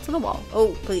glowy plants on the wall.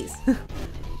 Oh, please.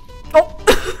 Oh!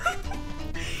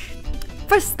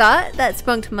 First thought that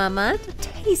sprung to my mind,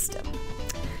 taste them.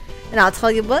 And I'll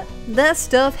tell you what, that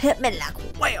stuff hit me like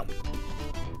wham!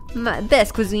 My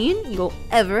best cuisine you'll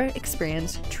ever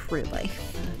experience, truly.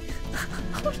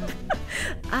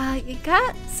 You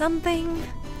got something?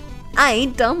 I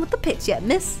ain't done with the pitch yet,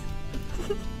 miss.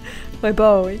 My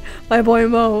boy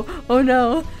Mo. Oh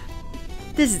no.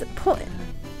 This is important.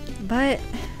 But,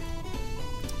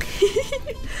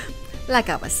 like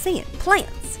I was saying,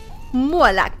 plants.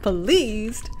 More like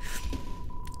pleased.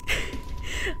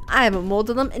 I have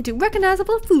molded them into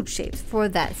recognizable food shapes for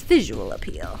that visual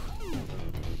appeal.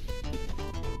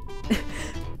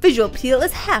 Visual appeal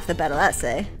is half the battle, I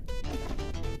say.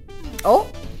 Oh!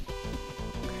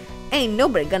 Ain't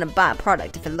nobody gonna buy a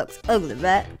product if it looks ugly,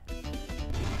 right?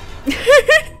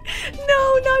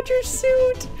 No, not your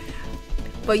suit!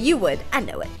 But you would, I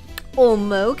know it. Old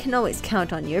Mo can always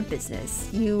count on your business.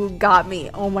 You got me,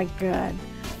 oh my god.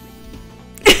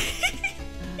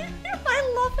 I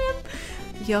love him.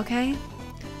 You okay?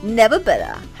 Never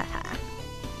better, haha.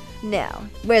 Now,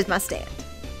 where's my stand?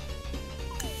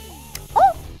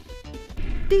 Oh!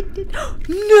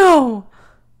 No!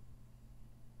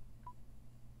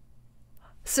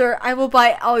 Sir, I will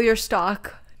buy all your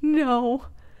stock. No.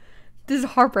 This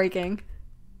is heartbreaking.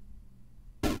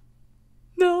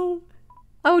 No.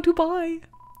 I want to buy.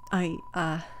 I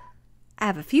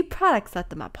have a few products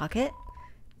left in my pocket.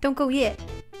 Don't go yet.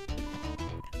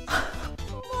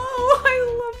 Oh, I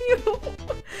love you.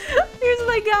 Here's what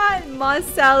I got. Moss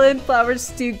salad, flour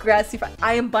stew, grassy fry.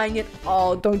 I am buying it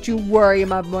all. Don't you worry,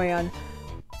 my man.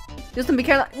 Just be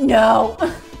careful. No.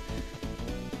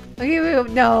 Okay, wait,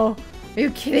 no. Are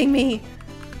you kidding me?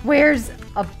 Where's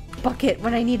a bucket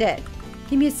when I need it?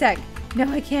 Give me a sec.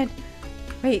 No, I can't.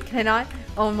 Wait, can I not?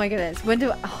 Oh my goodness. When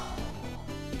do I... Oh.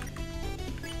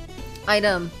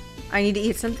 Item. I need to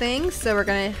eat some things, so we're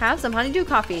gonna have some honeydew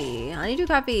coffee. Honeydew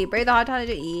coffee. Brave the hot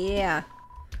honeydew. Yeah.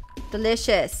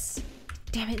 Delicious.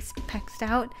 Damn it, it's packed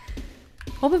out.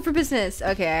 Open for business.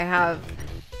 Okay, I have...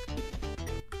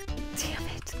 Damn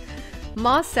it.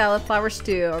 Moss salad, flour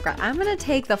stew. Okay, I'm gonna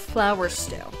take the flour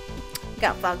stew.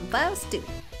 Got flour stew.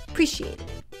 Appreciate it.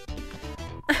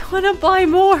 I wanna buy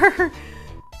more.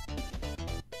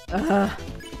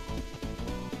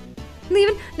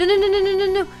 Leaving?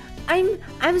 No.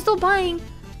 I'm still buying.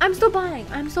 I'm still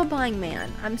buying,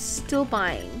 man. I'm still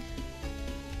buying.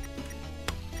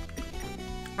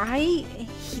 I hate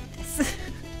this.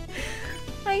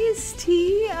 Iced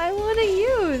tea I want to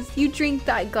use. You drink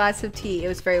that glass of tea. It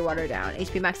was very watered down.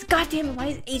 HP max. God damn it. Why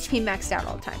is HP maxed out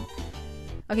all the time?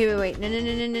 Okay, wait. No.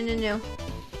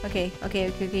 Okay.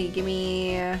 Give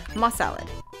me moss salad.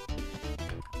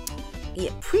 Yeah,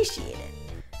 appreciate it.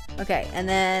 Okay, and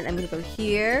then I'm gonna go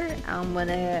here. I'm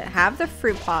gonna have the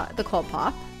fruit pop, the cold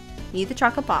pop. Eat the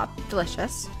chocolate pop.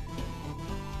 Delicious.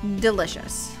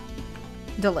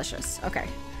 Okay.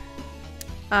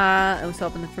 I was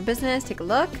open for business. Take a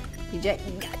look. DJ,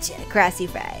 gotcha. Grassy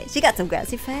fries. You got some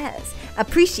grassy fries.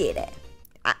 Appreciate it.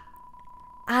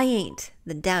 I ain't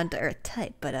the down-to-earth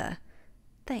type, but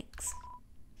thanks.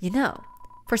 You know,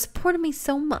 for supporting me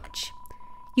so much.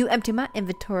 You empty my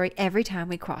inventory every time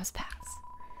we cross paths.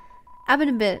 I'm in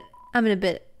a bit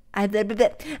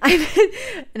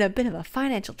of a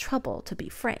financial trouble, to be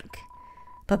frank.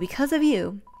 But because of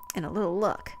you and a little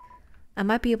luck, I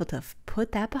might be able to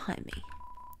put that behind me.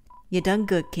 You done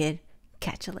good, kid.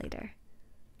 Catch you later.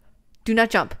 Do not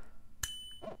jump.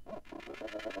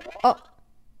 Oh.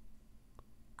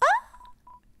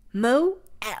 Mo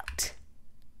out.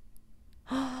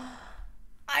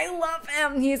 I love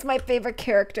him. He's my favorite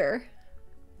character.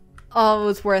 Oh, it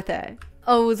was worth it.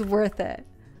 Oh,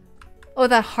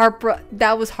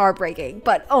 that was heartbreaking.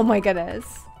 But oh my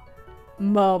goodness.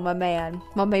 Mo, my man.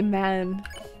 My man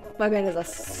is a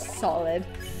solid.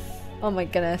 Oh my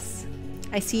goodness.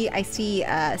 I see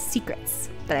secrets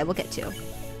that I will get to.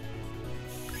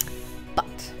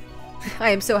 But I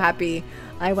am so happy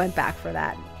I went back for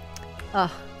that.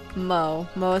 Ugh, Mo.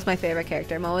 Mo is my favorite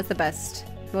character. Mo is the best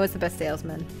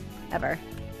salesman ever.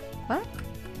 What?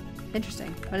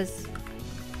 Interesting. What is...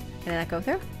 Can I not go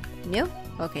through? No?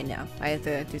 Okay, no. I have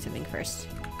to do something first.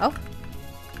 Oh!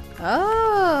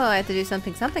 Oh! I have to do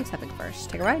something first.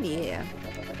 Take a ride? Yeah.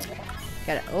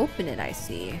 Gotta open it, I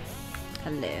see.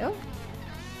 Hello?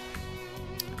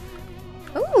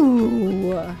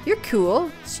 Ooh, you're cool.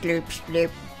 Sloop,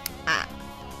 sloop. Ah.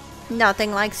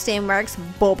 Nothing like STEAMWORKS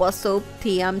boba soup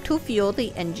TM to fuel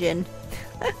the engine.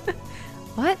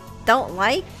 What?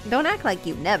 Don't act like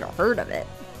you've never heard of it.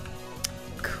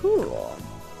 Cool.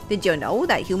 Did you know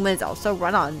that humans also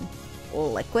run on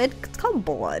liquid? It's called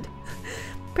blood.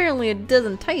 Apparently it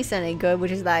doesn't taste any good,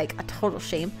 which is like a total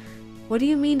shame. What do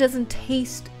you mean doesn't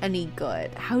taste any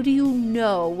good? How do you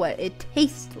know what it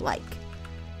tastes like?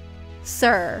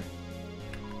 Sir.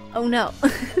 Oh no.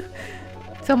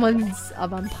 Someone's a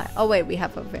vampire. Oh wait, we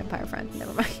have a vampire friend.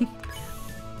 Never mind.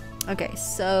 Okay,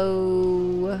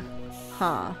 so...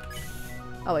 Huh.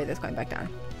 Oh wait, that's going back down.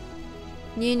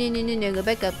 No. Go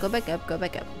back up, go back up, go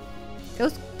back up.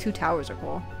 Those two towers are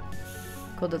cool.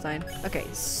 Cool design. Okay,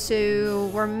 so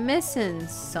we're missing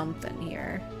something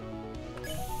here.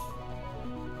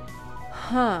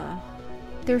 Huh.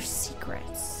 There's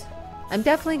secrets. I'm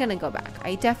definitely gonna go back.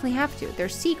 I definitely have to.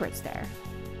 There's secrets there.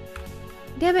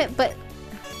 Damn it, but...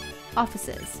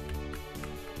 Offices.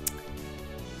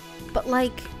 But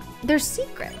like, there's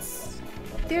secrets.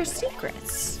 There's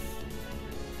secrets.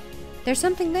 There's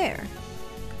something there.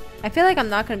 I feel like I'm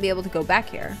not gonna be able to go back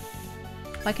here.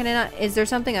 Why can I not? Is there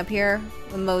something up here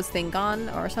with Mo's thing gone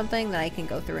or something that I can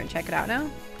go through and check it out now?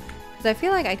 Because I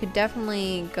feel like I could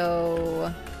definitely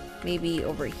go maybe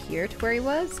over here to where he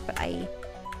was, but I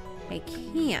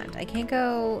can't. I can't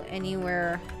go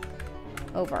anywhere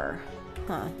over.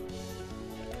 Huh.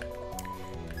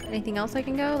 Anything else I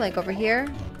can go? Like over here?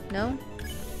 No?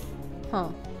 Huh.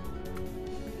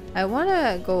 I want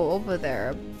to go over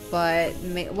there, but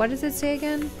what does it say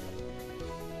again?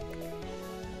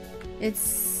 It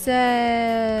says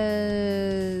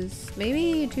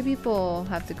maybe 2 people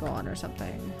have to go on or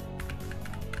something.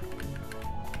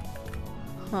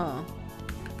 Huh.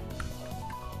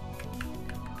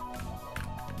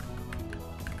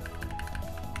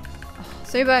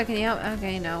 Ceroba, can you help?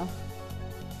 Okay, no.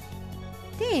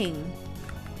 Dang.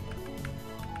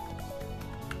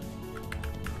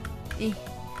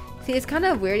 See, it's kind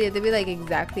of weird. You have to be like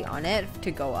exactly on it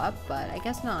to go up, but I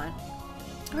guess not.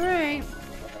 Alright.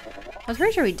 I was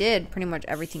pretty sure we did pretty much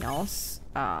everything else.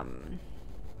 I'm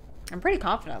pretty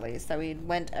confident at least that we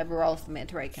went everywhere else the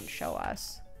Manta Ray can show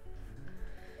us.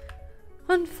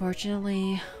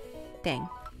 Unfortunately. Dang.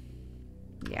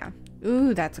 Yeah.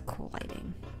 Ooh, that's a cool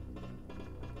lighting.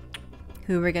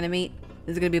 Who are we gonna meet?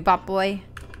 Is it gonna be Bot Boy?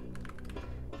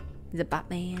 Is it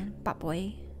Batman? Bot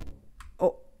Boy?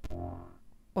 Oh.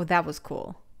 Oh, that was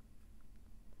cool.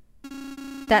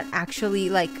 That actually,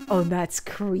 like, oh, that's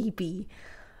creepy.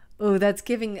 Oh, that's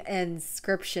giving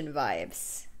Inscription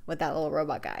vibes with that little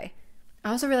robot guy. I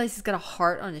also realized he's got a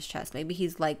heart on his chest. Maybe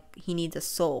he's like, he needs a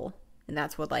soul. And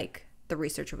that's what, like, the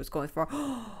researcher was going for.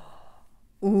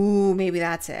 Ooh, maybe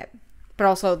that's it. But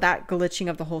also, that glitching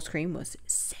of the whole screen was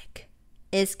sick.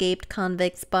 Escaped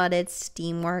convict spotted.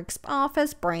 STEAMWORKS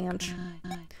office branch.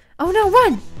 Oh no,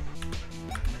 run!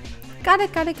 Got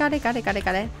it.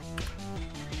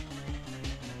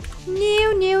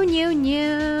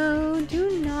 No.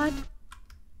 Do not.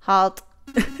 Halt.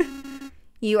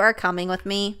 You are coming with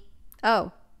me.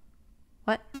 Oh.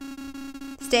 What?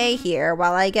 Stay here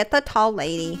while I get the tall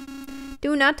lady.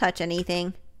 Do not touch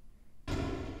anything.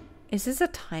 Is this a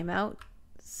timeout?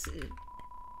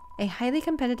 A highly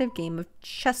competitive game of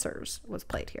chessers was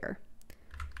played here.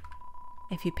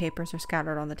 A few papers are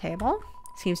scattered on the table.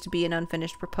 Seems to be an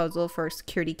unfinished proposal for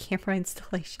security camera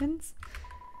installations.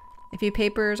 A few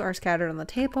papers are scattered on the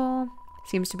table.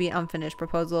 Seems to be an unfinished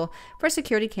proposal for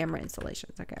security camera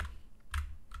installations. Okay.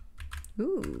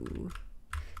 Ooh.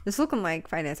 This is looking like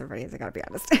Finance and Freddy's, I gotta be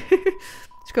honest.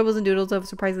 Scribbles and doodles of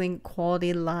surprising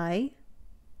quality lie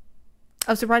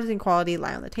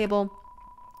on the table.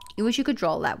 You wish you could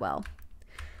draw that well.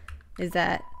 Is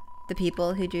that the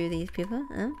people who drew these people?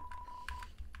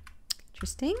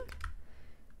 Interesting.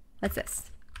 What's this?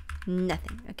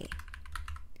 Nothing. Okay.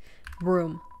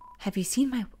 Room. Have you seen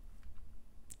my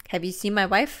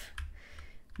wife?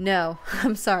 No.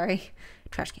 I'm sorry.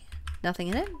 Trash can. Nothing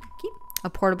in it. Okay.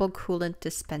 A portable coolant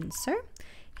dispenser.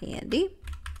 Handy.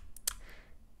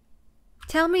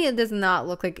 Tell me it does not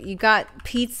look like you got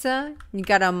pizza, you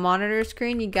got a monitor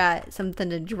screen, you got something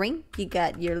to drink, you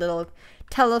got your little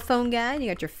telephone guy, you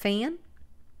got your fan.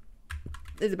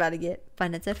 It's about to get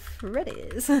Finance at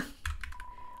Freddy's.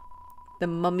 The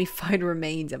mummified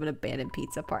remains of an abandoned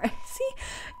pizza party. See,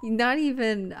 not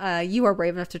even you are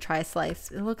brave enough to try a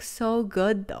slice. It looks so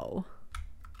good though.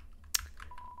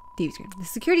 TV screen. The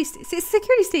security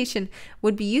station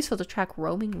would be useful to track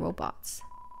roaming robots.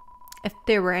 If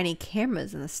there were any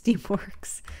cameras in the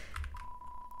STEAMWORKS.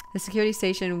 The security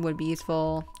station would be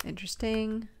useful.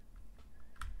 Interesting.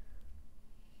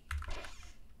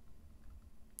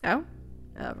 Oh?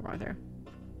 Oh, we're going through.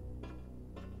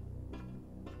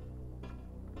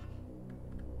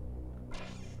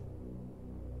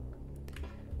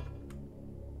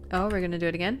 Oh, we're gonna do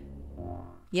it again?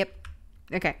 Yep.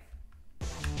 Okay.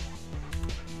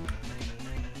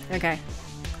 Okay.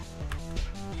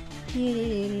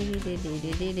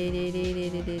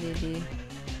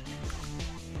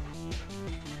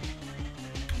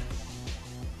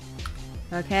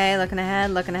 Okay, looking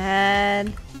ahead, looking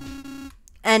ahead.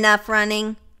 Enough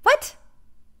running. What?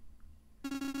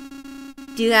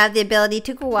 Do you have the ability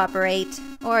to cooperate?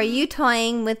 Or are you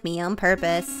toying with me on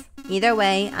purpose? Either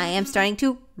way, I am starting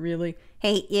to Really?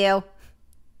 hate you.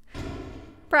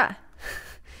 Bruh.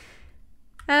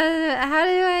 How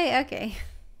do I... Okay.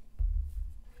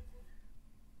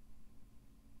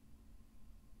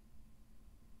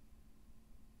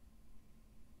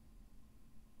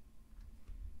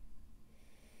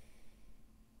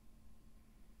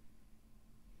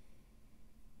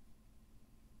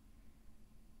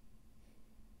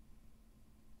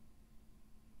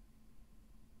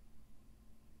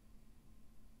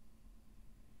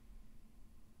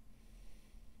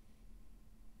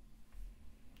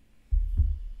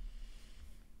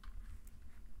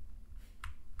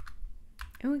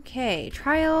 Okay,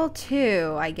 trial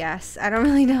 2, I guess. I don't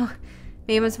really know.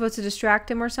 Maybe I'm supposed to distract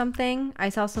him or something. I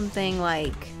saw something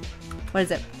like, what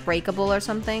is it, breakable or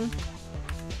something?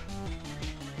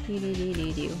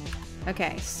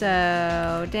 Okay,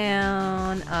 so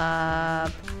down,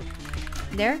 up,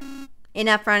 there.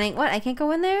 Enough running. What? I can't go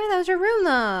in there? That was your room,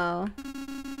 though.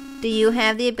 Do you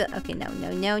have the ability? Okay, no.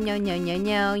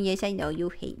 Yes, I know you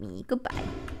hate me. Goodbye.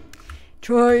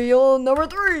 Trial number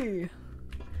 3.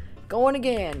 Going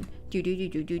again. Do.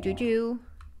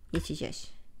 Yes.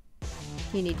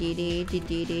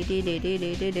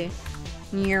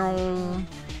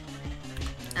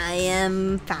 I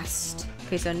am fast.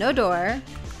 Okay, so no door.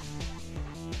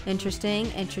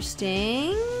 Interesting.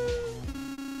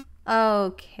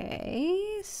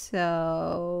 Okay,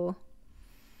 so...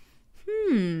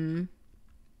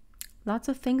 Lots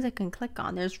of things I can click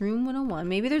on. There's room 101.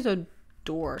 Maybe there's a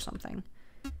door or something.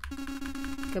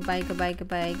 Goodbye. Yes,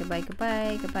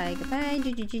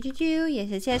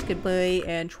 goodbye.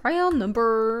 And trial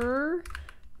number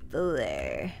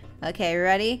 4. Okay,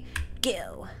 ready?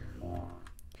 Go.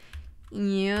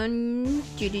 Would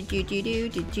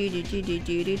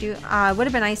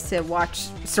have been nice to watch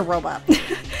Ceroba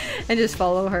and just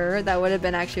follow her. That would have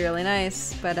been actually really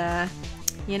nice. But,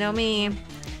 you know me.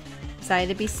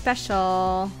 Decided to be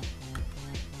special.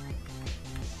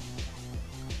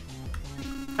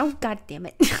 Oh, god damn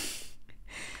it.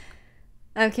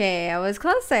 Okay, I was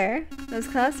closer.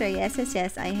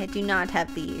 Yes. I do not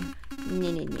have the...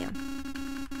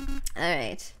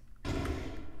 Alright.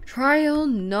 Trial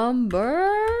number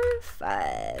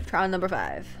 5. Run number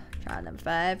 5.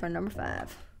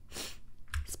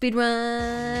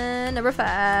 Speedrun number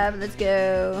 5. Let's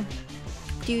go.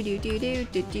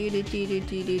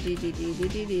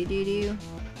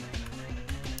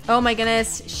 Oh my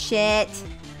goodness. Shit.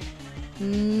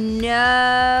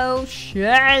 No.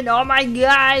 Shit. Oh my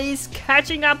god. He's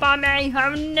catching up on me.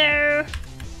 Oh no.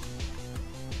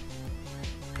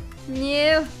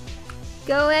 No.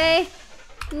 Go away.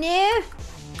 No.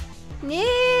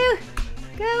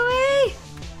 Go away.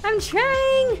 I'm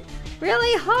trying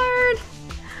really hard.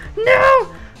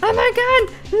 No. Oh my god.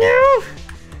 No.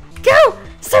 Go.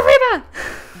 Ceroba.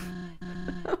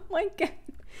 Oh my god.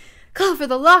 Go for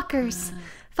the lockers.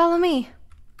 Follow me.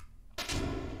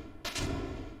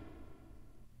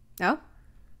 Oh?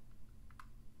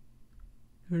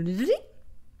 We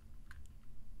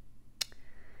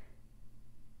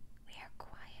are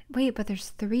quiet. Wait, but there's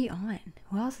 3 on.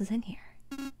 Who else is in here?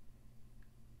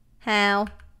 How?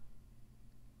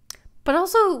 But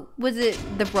also, was it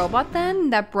the robot then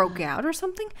that broke out or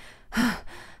something?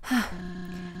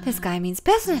 This guy means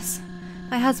business.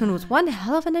 My husband was one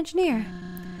hell of an engineer.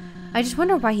 I just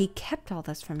wonder why he kept all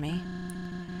this from me.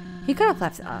 He could have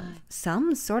left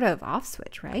some sort of off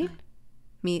switch, right?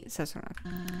 Me says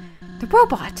the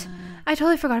robot! I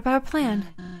totally forgot about our plan.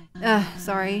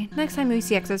 Sorry. Next time we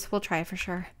see Exos, we'll try it for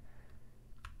sure.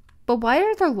 But why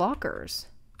are there lockers?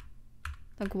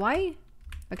 Like, why?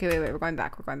 Okay, wait, we're going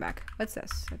back. What's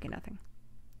this? Okay, nothing.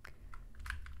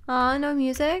 Aw, no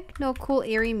music? No cool,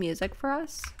 eerie music for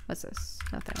us? What's this?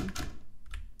 Nothing.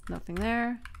 Nothing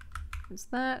there. What's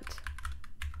that?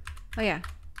 Oh, yeah.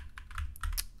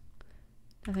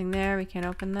 Nothing there. We can't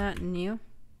open that. New.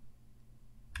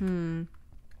 I'm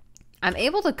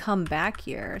able to come back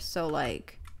here, so,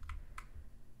 like...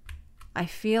 I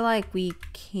feel like we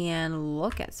can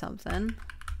look at something.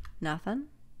 Nothing.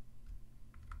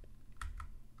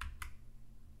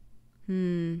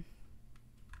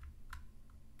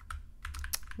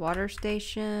 Water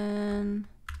station.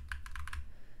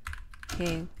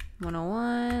 Okay,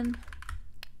 101.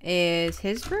 Is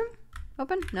his room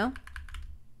open? No.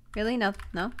 Really? No.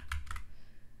 No.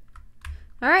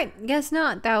 Alright, guess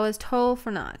not. That was total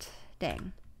for naught.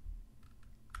 Dang.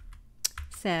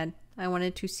 Sad. I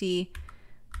wanted to see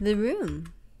the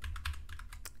room.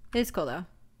 It's cool though.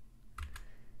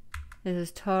 This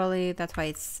is totally, that's why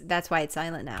it's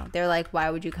silent now. They're like, why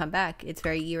would you come back? It's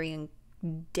very eerie and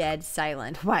dead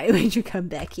silent. Why would you come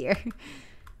back here?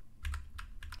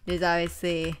 It's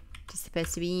obviously just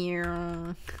supposed to be,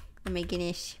 oh my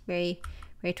goodness, very,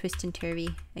 very twist and turvy.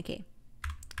 Okay.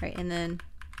 Alright, and then,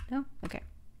 no? Okay.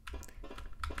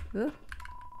 Ooh.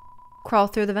 Crawl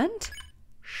through the vent?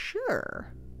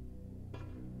 Sure.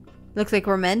 Looks like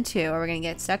we're meant to, or we're gonna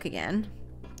get stuck again.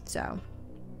 So.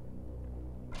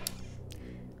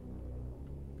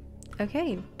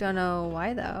 Okay, don't know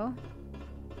why though.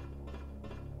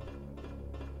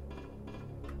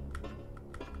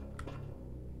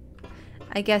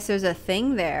 I guess there's a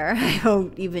thing there.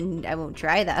 I won't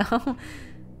try though.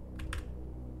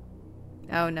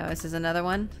 Oh no, this is another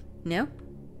one? No?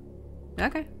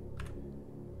 Okay.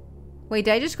 Wait,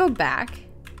 did I just go back?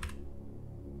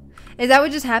 Is that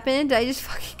what just happened? Did I just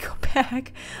fucking go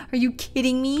back? Are you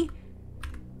kidding me?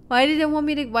 Why did it want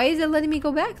me to, why is it letting me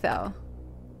go back though?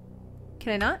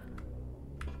 Can I not?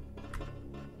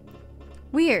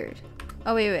 Weird.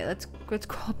 Oh wait, let's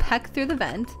crawl back through the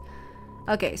vent.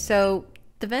 Okay, so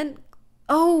the vent,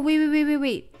 oh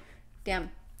wait.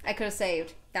 Damn, I could have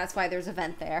saved. That's why there's a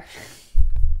vent there.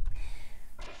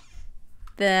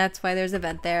 That's why there's a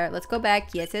vent there. Let's go back.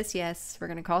 Yes. We're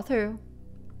gonna crawl through.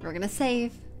 We're gonna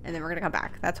save. And then we're gonna come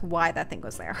back. That's why that thing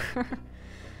was there. We're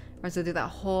gonna do that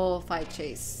whole fight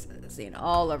chase scene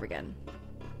all over again.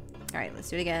 Alright, let's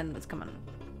do it again. Let's come on.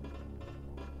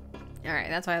 Alright,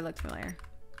 that's why it looked familiar.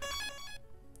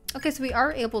 Okay, so we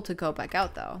are able to go back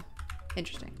out though.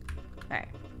 Interesting. Alright.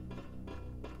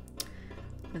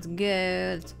 Let's go.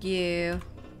 Let's go.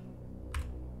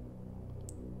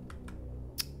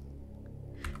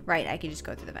 Right, I can just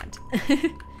go through the vent.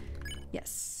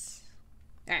 Yes.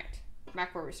 Alright.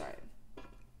 Back where we started.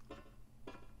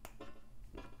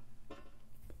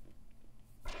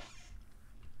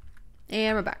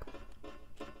 And we're back.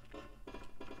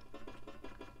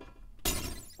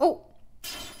 Oh!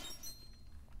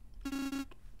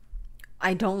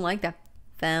 I don't like that.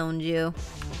 Found you.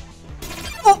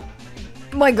 Oh!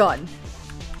 My god.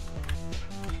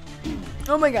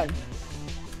 Oh my god.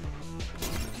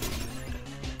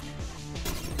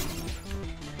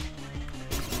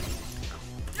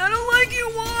 I don't like you,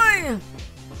 why?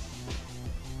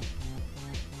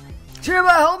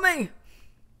 Ceroba, help me!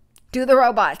 Do the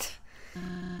robot.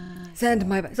 Send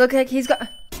my best. Look like he's got.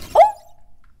 Oh!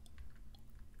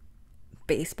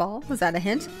 Baseball? Was that a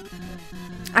hint?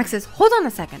 Axis, hold on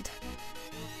a second.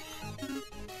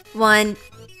 1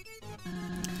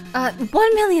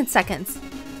 million seconds.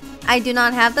 I do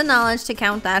not have the knowledge to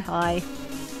count that high.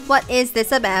 What is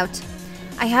this about?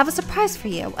 I have a surprise for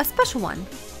you, a special one.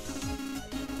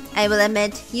 I will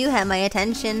admit, you have my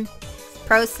attention.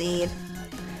 Proceed.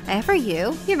 I have for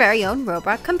you, your very own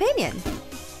robot companion.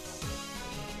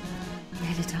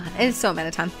 Metaton. It is so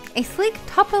Metaton. A sleek,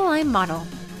 top-of-the-line model.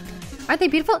 Aren't they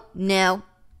beautiful? No.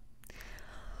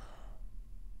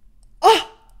 Oh!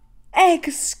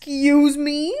 Excuse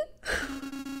me?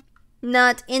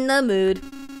 Not in the mood.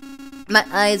 My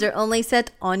eyes are only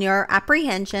set on your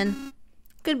apprehension.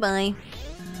 Goodbye.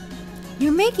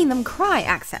 You're making them cry,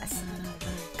 Access.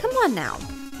 Come on now.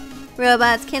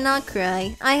 Robots cannot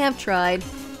cry. I have tried.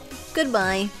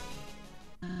 Goodbye.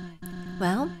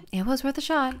 Well, it was worth a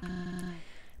shot.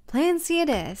 Plan C it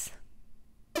is.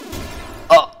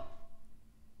 Oh!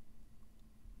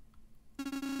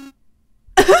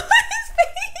 His face!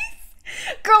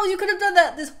 Girl, you could have done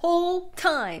that this whole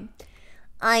time.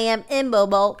 I am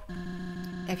immobile.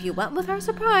 If you went with our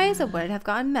surprise, it would have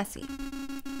gotten messy.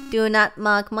 Do not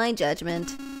mock my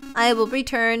judgment. I will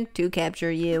return to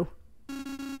capture you.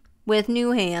 With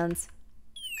new hands.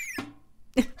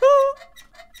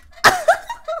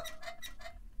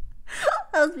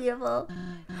 That was beautiful.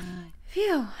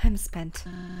 Phew, I'm spent.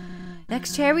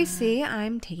 Next chair we see,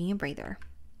 I'm taking a breather.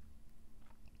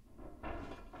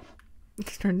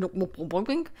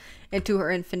 Into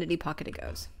her infinity pocket it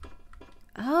goes.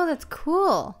 Oh, that's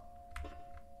cool.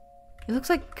 It looks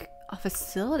like a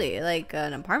facility, like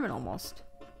an apartment almost.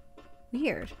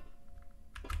 Weird.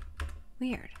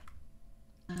 Weird.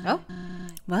 Oh,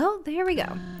 well, there we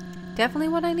go. Definitely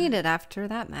what I needed after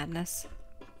that madness.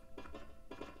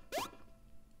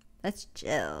 Let's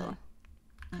chill.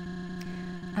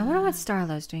 I wonder what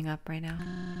Starlow's doing up right now.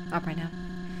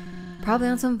 Probably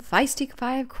on some feisty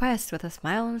 5 quest with a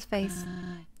smile on his face.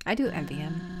 I do envy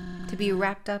him. To be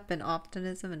wrapped up in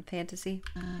optimism and fantasy.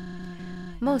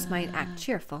 Most might act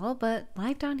cheerful, but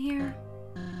life down here,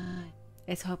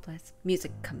 it's hopeless.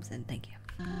 Music comes in, thank you.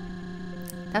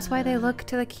 That's why they look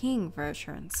to the king for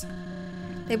assurance.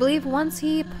 They believe once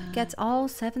he gets all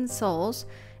 7 souls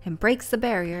and breaks the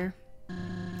barrier,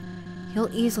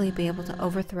 he'll easily be able to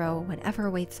overthrow whatever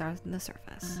awaits on the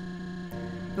surface.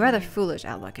 A rather foolish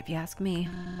outlook, if you ask me.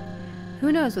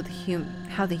 Who knows what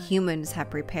how the humans have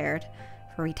prepared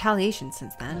for retaliation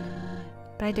since then.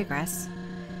 But I digress.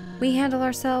 We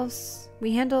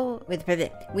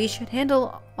should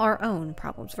handle our own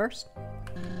problems first.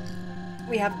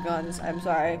 We have guns, I'm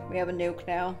sorry. We have a nuke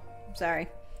now. I'm sorry.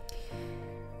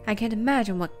 I can't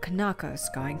imagine what Kanako's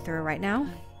going through right now.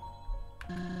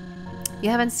 You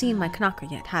haven't seen my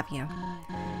Kanako yet, have you?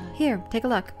 Here, take a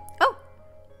look. Oh!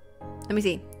 Let me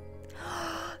see.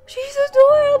 She's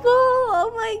adorable!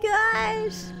 Oh my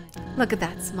gosh! Look at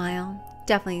that smile.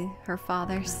 Definitely her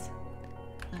father's.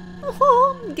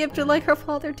 Oh, gifted like her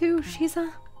father too. She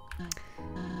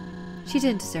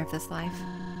didn't deserve this life.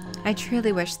 I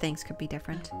truly wish things could be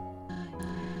different.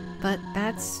 But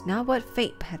that's not what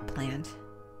fate had planned.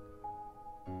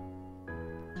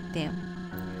 Damn.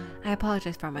 I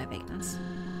apologize for my vagueness.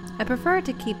 I prefer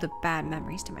to keep the bad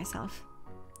memories to myself.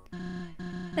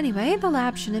 Anyway, the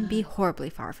lab shouldn't be horribly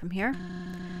far from here.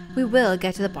 We will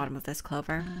get to the bottom of this,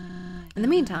 Clover. In the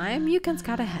meantime, you can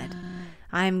scout ahead.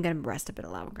 I'm gonna rest a bit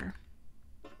longer.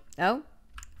 Oh?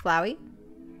 Flowey?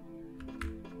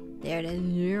 There it is.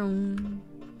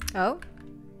 Oh?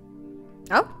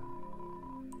 Oh?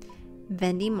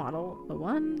 Vending model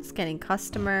 1. Scanning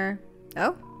customer.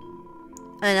 Oh?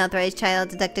 Unauthorized child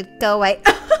detected. Go away.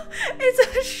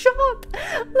 It's a shop.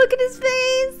 Look at his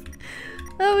face.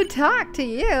 I would talk to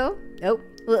you. Oh,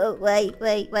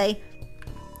 wait.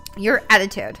 Your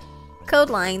attitude.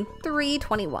 Code line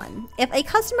 321. If a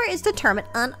customer is determined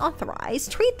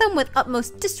unauthorized, treat them with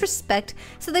utmost disrespect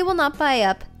so they will not buy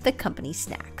up the company's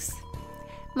snacks.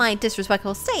 My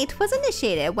disrespectful state was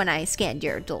initiated when I scanned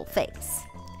your dull face.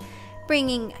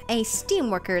 Bringing a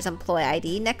STEAMWORKS employee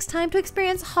ID next time to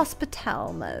experience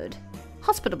hospitable mode.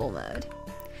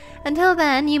 Until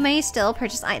then, you may still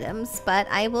purchase items, but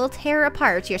I will tear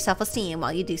apart your self-esteem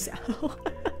while you do so.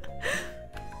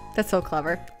 That's so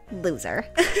clever. Loser.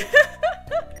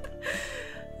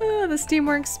 Oh, the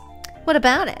STEAMWORKS. What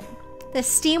about it? The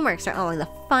STEAMWORKS are only the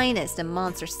finest in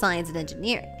monster science and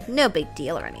engineering. No big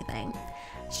deal or anything.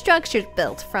 Structures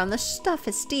built from the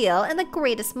toughest steel and the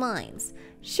greatest minds,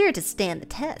 sure to stand the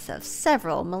test of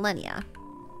several millennia.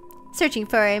 Searching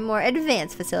for a more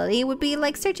advanced facility would be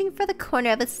like searching for the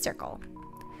corner of a circle.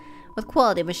 With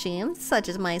quality machines, such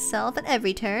as myself, at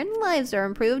every turn, lives are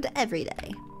improved every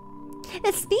day.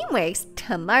 At STEAMWORKS,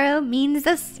 tomorrow means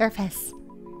the surface.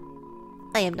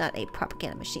 I am not a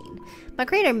propaganda machine. My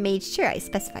creator made sure I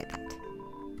specified that.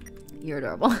 You're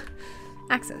adorable.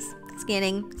 Access.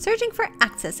 Scanning. Searching for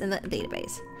access in the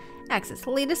database. Access.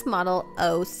 Latest model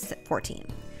 014.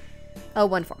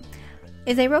 014.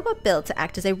 Is a robot built to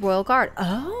act as a royal guard.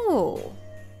 Oh.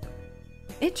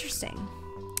 Interesting.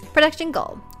 Production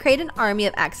goal. Create an army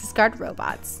of access guard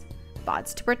robots.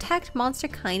 Bots to protect monster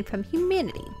kind from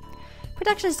humanity.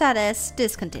 Production status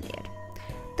discontinued.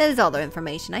 That is all the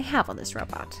information I have on this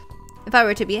robot. If I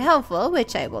were to be helpful,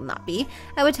 which I will not be,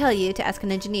 I would tell you to ask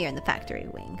an engineer in the factory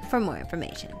wing for more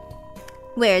information.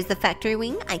 Where is the factory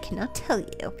wing? I cannot tell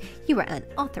you. You are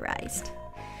unauthorized.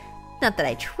 Not that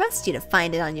I trust you to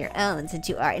find it on your own, since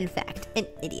you are, in fact, an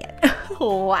idiot.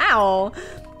 Wow.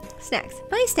 Snacks.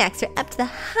 My snacks are up to the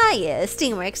highest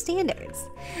STEAMWORKS standards.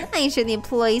 I ensure the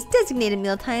employees' designated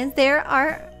meal times there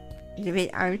are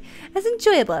as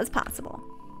enjoyable as possible.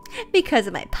 Because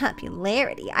of my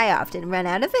popularity, I often run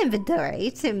out of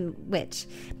inventory, to which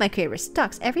my creator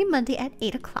stocks every Monday at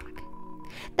 8 o'clock.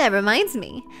 That reminds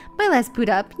me, my last boot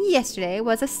up yesterday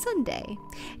was a Sunday.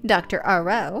 Dr.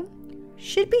 R.O.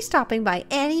 should be stopping by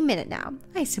any minute now.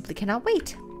 I simply cannot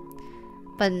wait.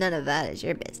 But none of that is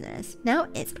your business, now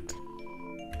is it?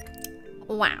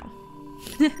 Wow.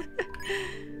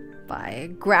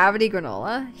 By Gravity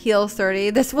Granola, heals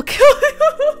 30, this will kill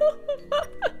you.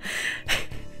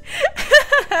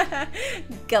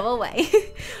 Go away.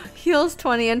 Heals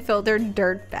 20, unfiltered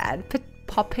dirt bad.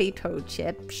 Potato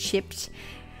chip. Shipped.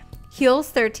 Heals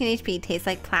 13 HP, tastes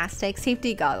like plastic.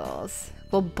 Safety goggles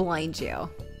will blind you.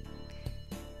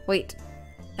 Wait.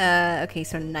 Okay,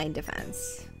 so 9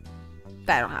 defense.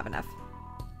 But I don't have enough.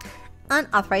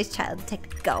 Unauthorized child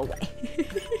detected. Go away.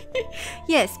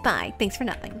 Yes, bye. Thanks for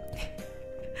nothing.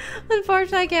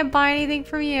 Unfortunately, I can't buy anything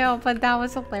from you, but that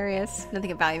was hilarious.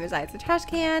 Nothing of value besides the trash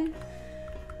can.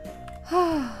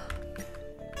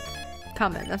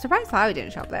 Comment. I'm surprised Flowey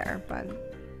didn't show up there, but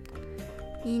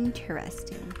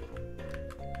interesting.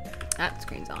 That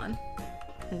screen's on.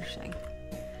 Interesting.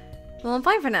 Well, I'm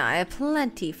fine for now. I have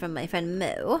plenty from my friend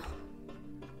Mo.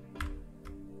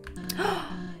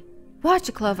 Watch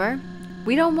it, Clover.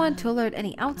 We don't want to alert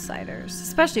any outsiders,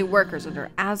 especially workers under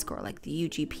Asgore like the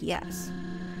UGPS.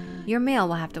 Your mail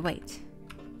will have to wait.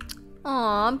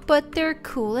 Aw, but they're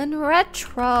cool and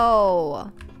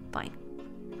retro. Fine.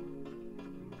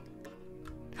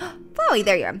 Flowey,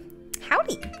 there you are.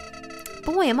 Howdy.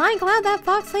 Boy, am I glad that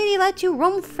fox lady let you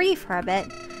roam free for a bit.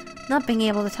 Not being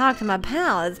able to talk to my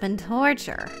pal has been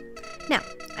torture. Now,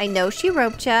 I know she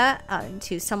roped ya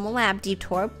into some lab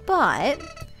detour, but...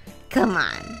 Come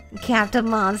on, Captain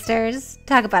Monsters.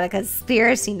 Talk about a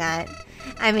conspiracy nut.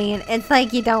 I mean, it's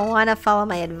like you don't want to follow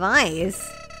my advice.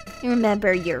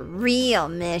 Remember your real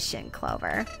mission,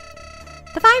 Clover.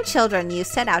 The 5 children you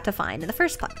set out to find in the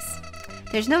first place.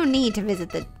 There's no need to visit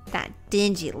that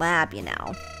dingy lab, you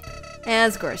know.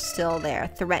 Asgore's still there,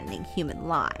 threatening human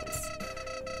lives.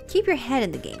 Keep your head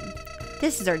in the game.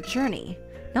 This is our journey,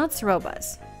 not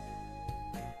Ceroba's.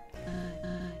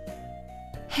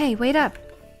 Hey, wait up.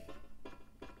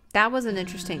 That was an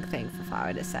interesting thing for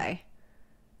Flowey to say.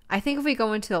 I think if we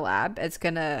go into the lab, it's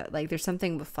gonna, like, there's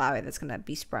something with Flowey that's gonna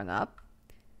be sprung up.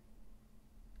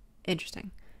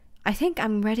 Interesting. I think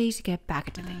I'm ready to get back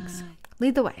into things.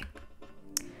 Lead the way.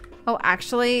 Oh,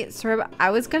 actually, Ceroba,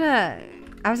 I was gonna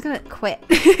quit.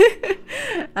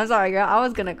 I'm sorry, girl. I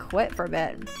was gonna quit for a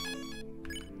bit.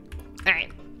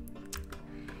 Alright.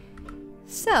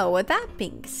 So, with that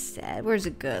being said, where's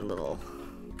a good little...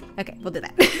 Okay, we'll do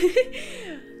that.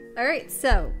 Alright,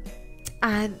 so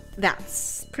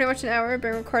that's pretty much an hour of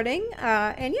been recording.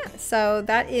 And yeah, so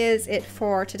that is it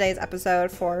for today's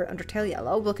episode for Undertale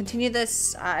Yellow. We'll continue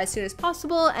this as soon as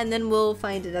possible, and then we'll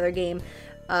find another game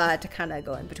to kind of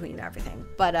go in between everything.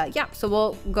 But yeah, so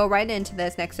we'll go right into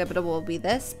this. Next episode will be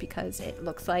this, because it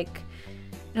looks like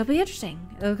it'll be interesting.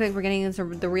 It looks like we're getting into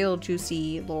the real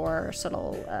juicy lore,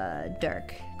 subtle,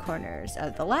 dark corners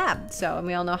of the lab. So, and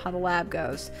we all know how the lab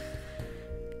goes.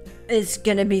 It's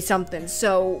gonna be something.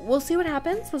 So we'll see what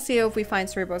happens. We'll see if we find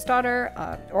Ceroba's daughter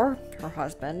or her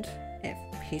husband, if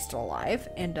he's still alive,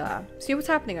 and see what's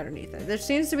happening underneath it. There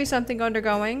seems to be something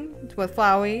undergoing with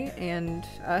Flowey and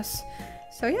us.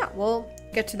 So yeah, we'll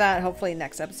get to that hopefully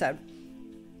next episode.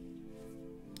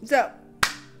 So,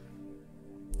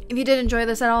 if you did enjoy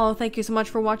this at all, thank you so much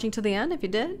for watching to the end. If you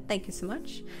did, thank you so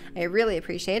much. I really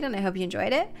appreciate it, and I hope you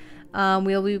enjoyed it.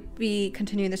 We'll be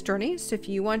continuing this journey, so if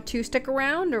you want to stick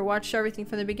around or watch everything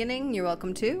from the beginning, you're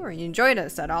welcome to, or you enjoyed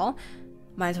us at all,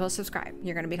 might as well subscribe.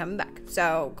 You're going to be coming back.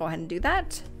 So go ahead and do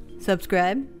that.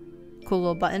 Subscribe. Cool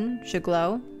little button. Should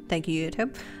glow. Thank you,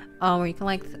 YouTube. Or you can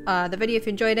like the video if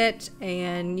you enjoyed it,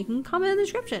 and you can comment in the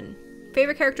description.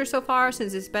 Favorite character so far,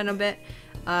 since it's been a bit.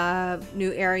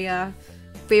 New area.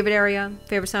 Favorite area.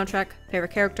 Favorite soundtrack.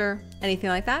 Favorite character. Anything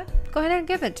like that. Go ahead and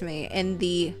give it to me in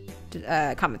the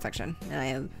comment section,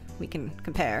 and we can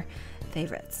compare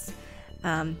favorites.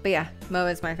 But yeah, Mo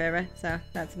is my favorite, so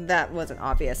that wasn't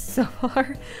obvious so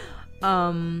far.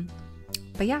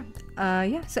 But yeah,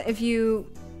 so if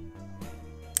you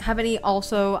have any,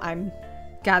 also I'm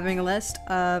gathering a list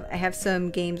of, I have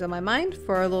some games on my mind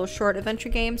for little short adventure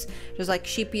games, just like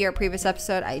Sheepy, our previous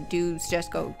episode. I do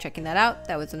suggest go checking that out.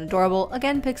 That was an adorable,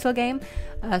 again, pixel game,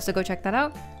 so go check that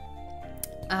out.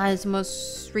 It's the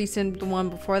most recent, the one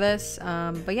before this,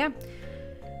 but yeah.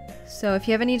 So if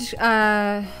you have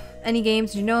any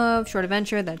games you know of, short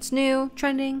adventure that's new,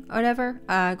 trending, or whatever,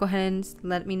 go ahead and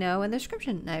let me know in the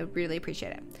description. I would really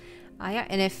appreciate it. Yeah,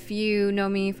 and if you know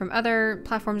me from other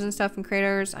platforms and stuff and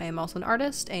creators, I am also an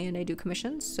artist and I do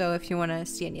commissions. So if you want to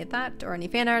see any of that or any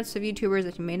fan arts of YouTubers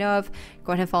that you may know of,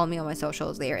 go ahead and follow me on my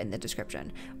socials. They are in the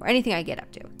description, or anything I get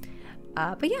up to.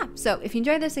 But yeah, so if you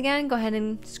enjoyed this, again, go ahead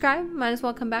and subscribe. Might as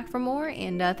well come back for more.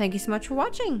 And thank you so much for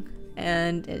watching.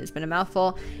 And it has been a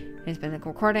mouthful. It's been a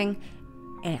recording.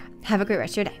 And yeah, have a great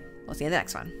rest of your day. We'll see you in the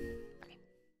next one.